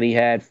fact that he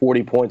had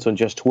 40 points on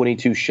just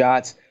 22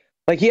 shots,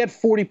 like he had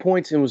 40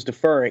 points and was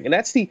deferring.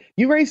 And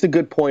you raised a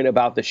good point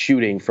about the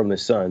shooting from the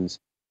Suns.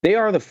 They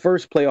are the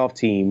first playoff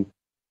team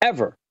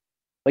ever,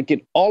 like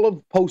in all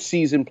of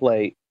postseason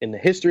play in the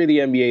history of the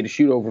NBA, to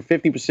shoot over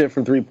 50%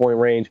 from 3-point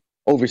range,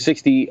 over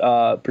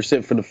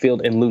 60% from the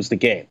field, and lose the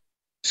game.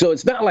 So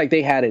it's not like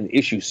they had an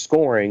issue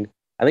scoring.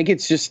 I think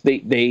it's just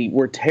they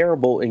were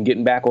terrible in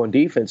getting back on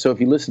defense. So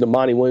if you listen to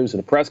Monty Williams in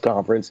the press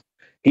conference,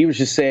 he was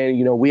just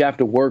saying, we have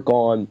to work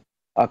on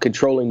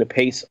controlling the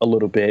pace a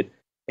little bit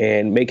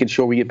and making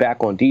sure we get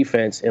back on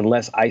defense and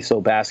less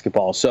ISO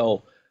basketball.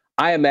 So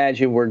I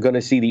imagine we're going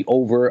to see the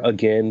over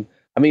again.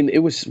 I mean, it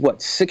was,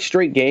 6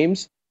 straight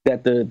games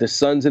that the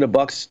Suns and the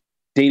Bucks,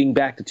 dating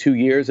back to 2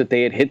 years, that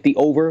they had hit the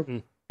over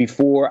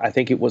before. I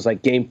think it was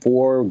like Game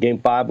 4 or Game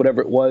 5,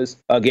 whatever it was,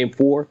 Game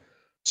 4.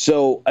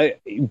 So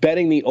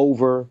betting the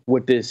over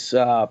with this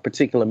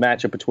particular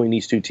matchup between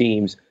these two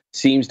teams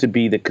seems to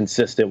be the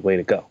consistent way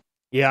to go.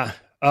 Yeah.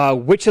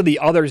 Which of the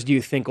others do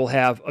you think will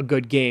have a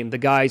good game? The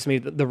guys,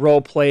 maybe the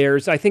role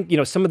players. I think,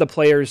 some of the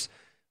players,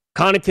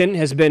 Connaughton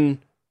has been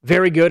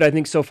very good, I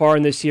think, so far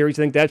in this series.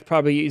 I think that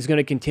probably is going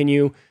to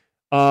continue.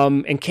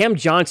 And Cam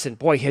Johnson,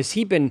 boy, has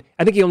he been,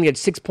 I think he only had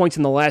 6 points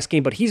in the last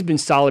game, but he's been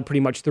solid pretty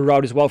much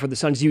throughout as well for the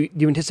Suns. Do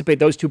you anticipate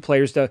those two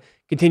players to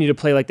continue to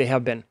play like they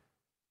have been?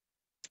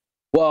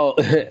 Well,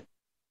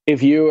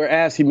 if you were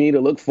asking me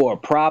to look for a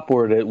prop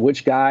or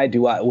which guy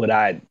do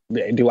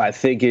I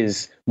think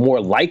is more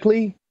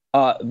likely,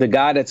 the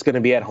guy that's going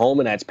to be at home,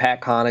 and that's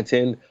Pat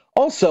Connaughton.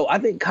 Also, I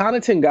think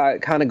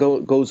Connaughton kind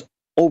of goes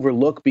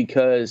overlooked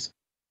because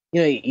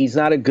he's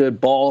not a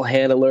good ball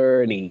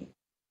handler, and he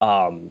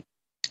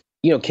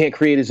can't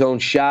create his own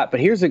shot. But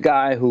here's a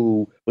guy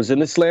who was in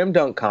the slam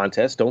dunk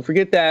contest. Don't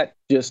forget that,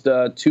 just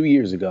 2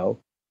 years ago,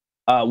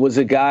 was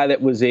a guy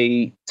that was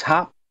a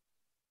top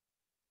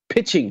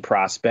pitching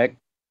prospect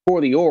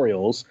for the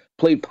Orioles,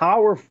 played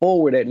power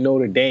forward at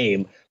Notre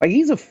Dame. Like,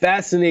 he's a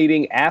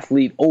fascinating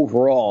athlete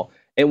overall.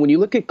 And when you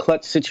look at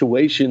clutch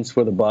situations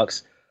for the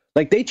Bucks,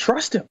 like, they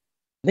trust him.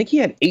 I think he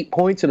had 8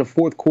 points in the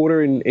fourth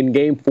quarter in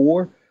Game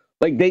 4.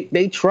 Like,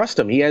 they trust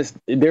him.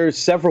 There's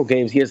several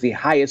games he has the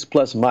highest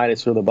plus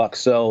minus for the Bucks.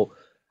 So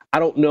I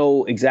don't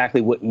know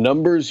exactly what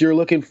numbers you're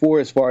looking for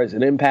as far as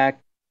an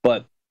impact,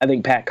 but I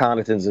think Pat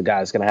Connaughton's the guy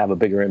that's going to have a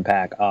bigger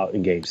impact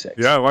in Game 6.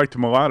 Yeah, I liked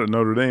him a lot at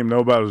Notre Dame. Know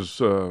about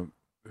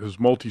his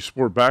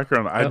multi-sport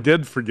background. Yep. I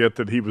did forget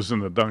that he was in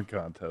the dunk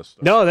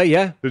contest. No,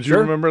 yeah. Did you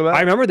remember that? I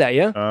remember that,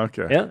 yeah.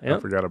 Okay. Yeah. I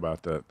forgot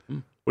about that.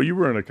 Well, you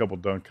were in a couple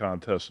dunk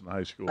contests in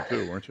high school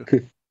too, weren't you?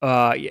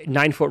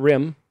 9-foot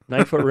rim.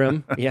 9-foot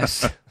rim,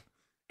 yes.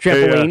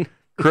 Trampoline. Hey,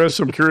 Chris,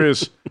 I'm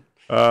curious,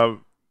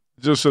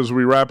 just as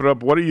we wrap it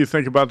up, what do you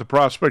think about the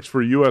prospects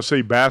for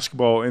USA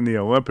basketball in the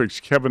Olympics?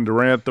 Kevin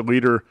Durant, the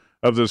leader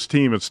of this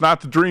team. It's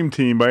not the dream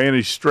team by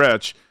any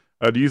stretch.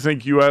 Do you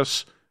think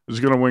U.S. is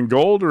going to win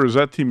gold, or is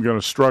that team going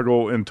to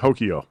struggle in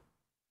Tokyo?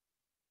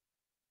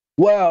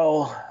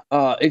 Well,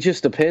 it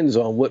just depends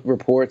on what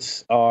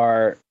reports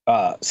are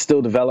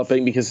still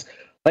developing, because,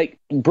 like,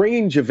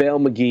 bringing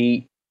JaVale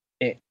McGee,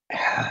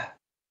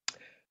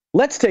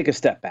 let's take a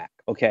step back,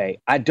 okay?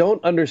 I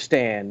don't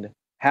understand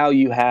how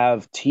you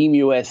have Team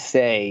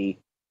USA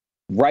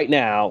right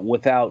now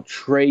without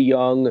Trae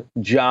Young,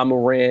 Ja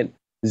Morant,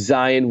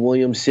 Zion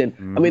Williamson.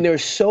 I mean, there are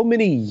so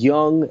many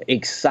young,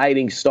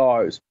 exciting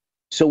stars.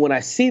 So when I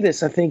see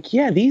this, I think,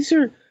 yeah,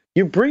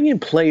 you're bringing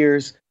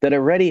players that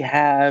already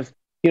have,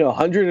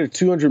 $100 or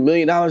 $200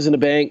 million in the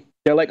bank.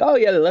 They're like, oh,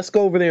 yeah, let's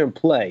go over there and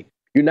play.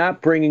 You're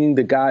not bringing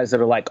the guys that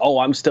are like, oh,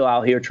 I'm still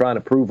out here trying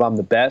to prove I'm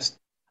the best.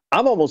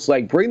 I'm almost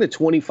like, bring the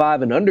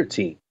 25 and under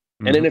team.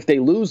 And then if they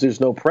lose,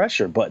 there's no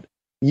pressure. But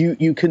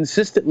you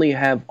consistently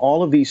have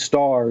all of these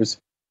stars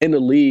in the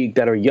league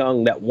that are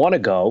young that want to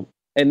go,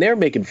 and they're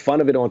making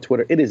fun of it on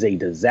Twitter. It is a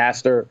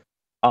disaster.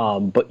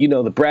 But,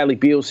 the Bradley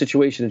Beal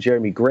situation, the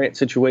Jeremy Grant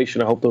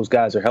situation, I hope those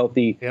guys are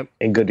healthy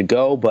and good to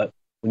go. But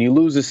when you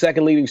lose the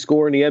second leading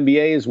scorer in the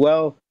NBA as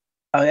well,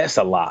 that's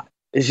a lot.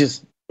 It's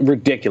just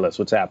ridiculous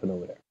what's happened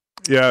over there.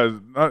 Yeah,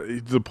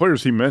 the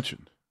players he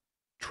mentioned,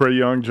 Trae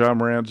Young, Ja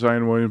Morant,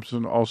 Zion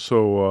Williamson,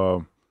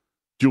 also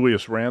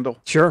Julius Randle.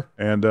 Sure.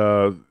 And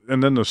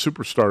then the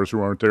superstars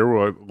who aren't there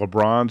were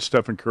LeBron,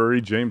 Stephen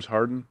Curry, James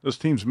Harden. This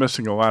team's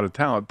missing a lot of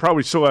talent.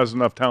 Probably still has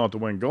enough talent to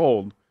win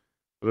gold.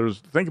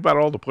 Think about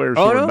all the players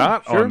who are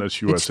not on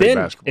this USA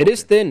basketball. It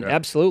is thin,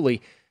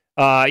 absolutely.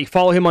 You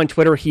follow him on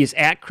Twitter. He is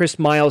at Chris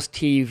Miles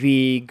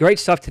TV. Great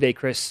stuff today,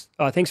 Chris.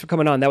 Thanks for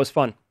coming on. That was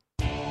fun.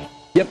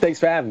 Yep, thanks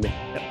for having me.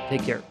 Yep,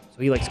 take care.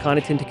 So he likes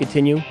Connaughton to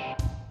continue.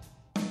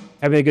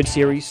 Having a good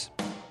series.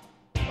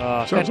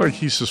 Sounds like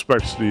he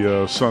suspects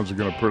the Suns are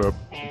going to put up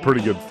a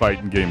pretty good fight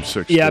in Game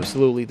 6. Yeah,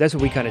 absolutely. That's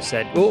what we kind of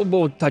said.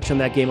 We'll touch on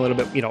that game a little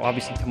bit.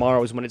 Obviously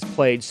tomorrow is when it's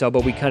played.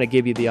 But we kind of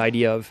give you the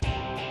idea of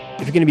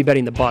if you're going to be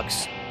betting the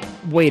Bucks,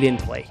 wait in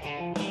play.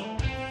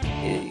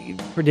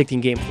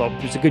 Predicting game flow.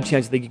 There's a good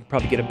chance that you can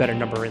probably get a better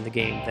number in the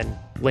game than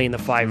laying the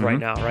 5 right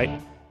now,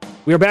 right?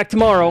 We are back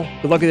tomorrow.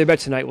 Good luck with your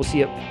bets tonight. We'll see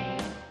you.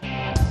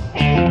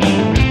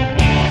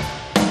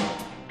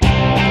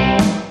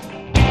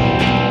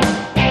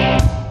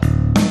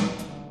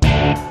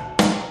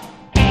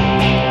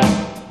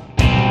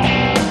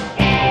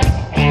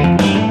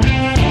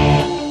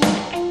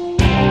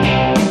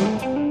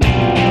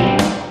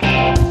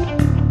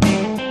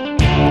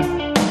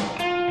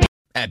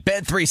 At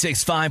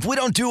Bet365, we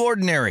don't do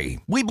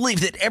ordinary. We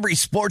believe that every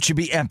sport should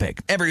be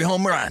epic. Every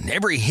home run,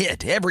 every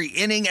hit, every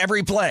inning,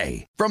 every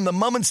play. From the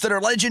moments that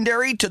are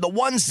legendary to the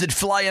ones that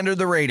fly under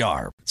the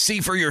radar. See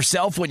for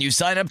yourself when you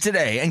sign up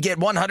today and get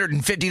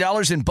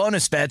 $150 in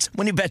bonus bets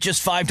when you bet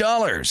just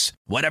 $5.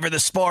 Whatever the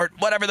sport,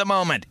 whatever the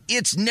moment,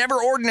 it's never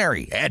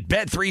ordinary at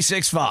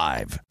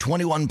Bet365.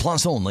 21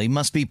 plus only.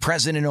 Must be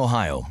present in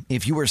Ohio.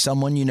 If you or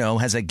someone you know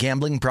has a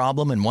gambling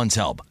problem and wants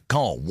help,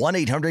 call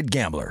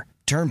 1-800-GAMBLER.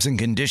 Terms and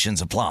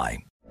conditions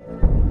apply.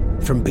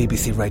 From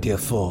BBC Radio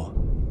 4,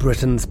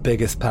 Britain's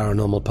biggest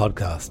paranormal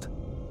podcast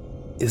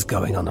is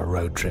going on a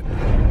road trip.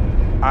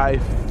 I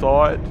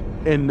thought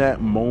in that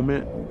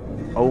moment,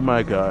 oh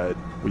my God,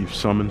 we've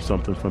summoned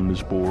something from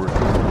this board.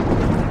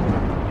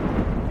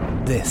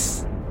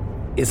 This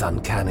is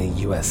Uncanny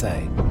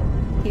USA.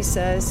 He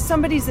says,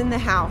 somebody's in the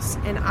house,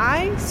 and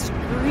I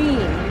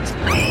screamed.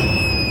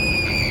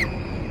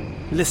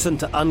 Listen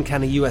to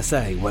Uncanny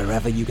USA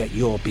wherever you get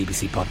your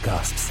BBC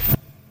podcasts,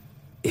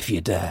 if you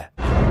dare.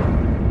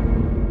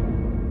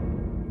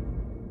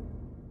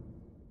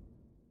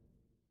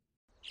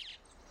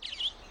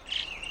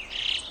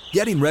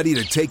 Getting ready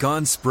to take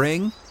on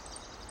spring?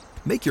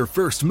 Make your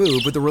first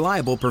move with the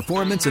reliable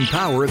performance and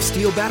power of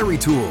Steel battery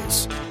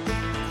tools.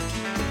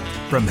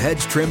 From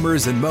hedge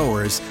trimmers and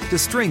mowers to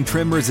string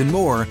trimmers and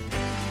more,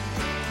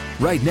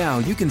 right now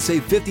you can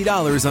save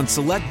 $50 on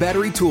select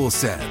battery tool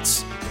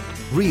sets.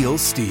 Real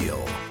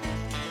Steel.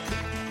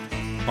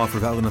 Offer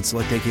valid on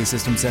select AK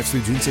system sets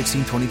through June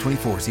 16,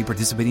 2024. See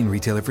participating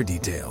retailer for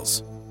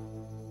details.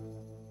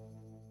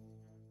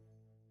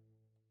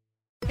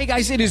 Hey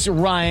guys, it is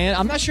Ryan.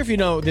 I'm not sure if you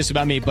know this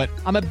about me, but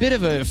I'm a bit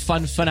of a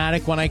fun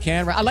fanatic when I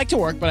can. I like to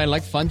work, but I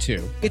like fun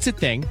too. It's a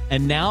thing.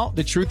 And now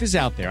the truth is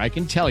out there. I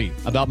can tell you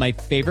about my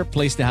favorite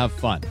place to have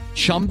fun.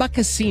 Chumba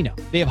Casino.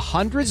 They have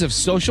hundreds of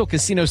social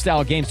casino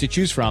style games to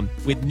choose from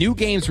with new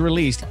games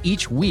released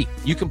each week.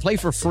 You can play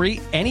for free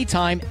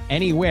anytime,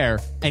 anywhere.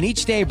 And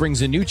each day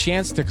brings a new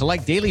chance to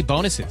collect daily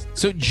bonuses.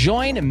 So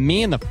join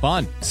me in the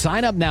fun.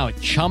 Sign up now at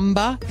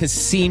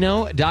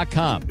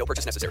ChumbaCasino.com. No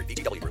purchase necessary.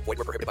 VGW Group. Void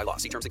where prohibited by law.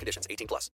 See terms and conditions. 18+.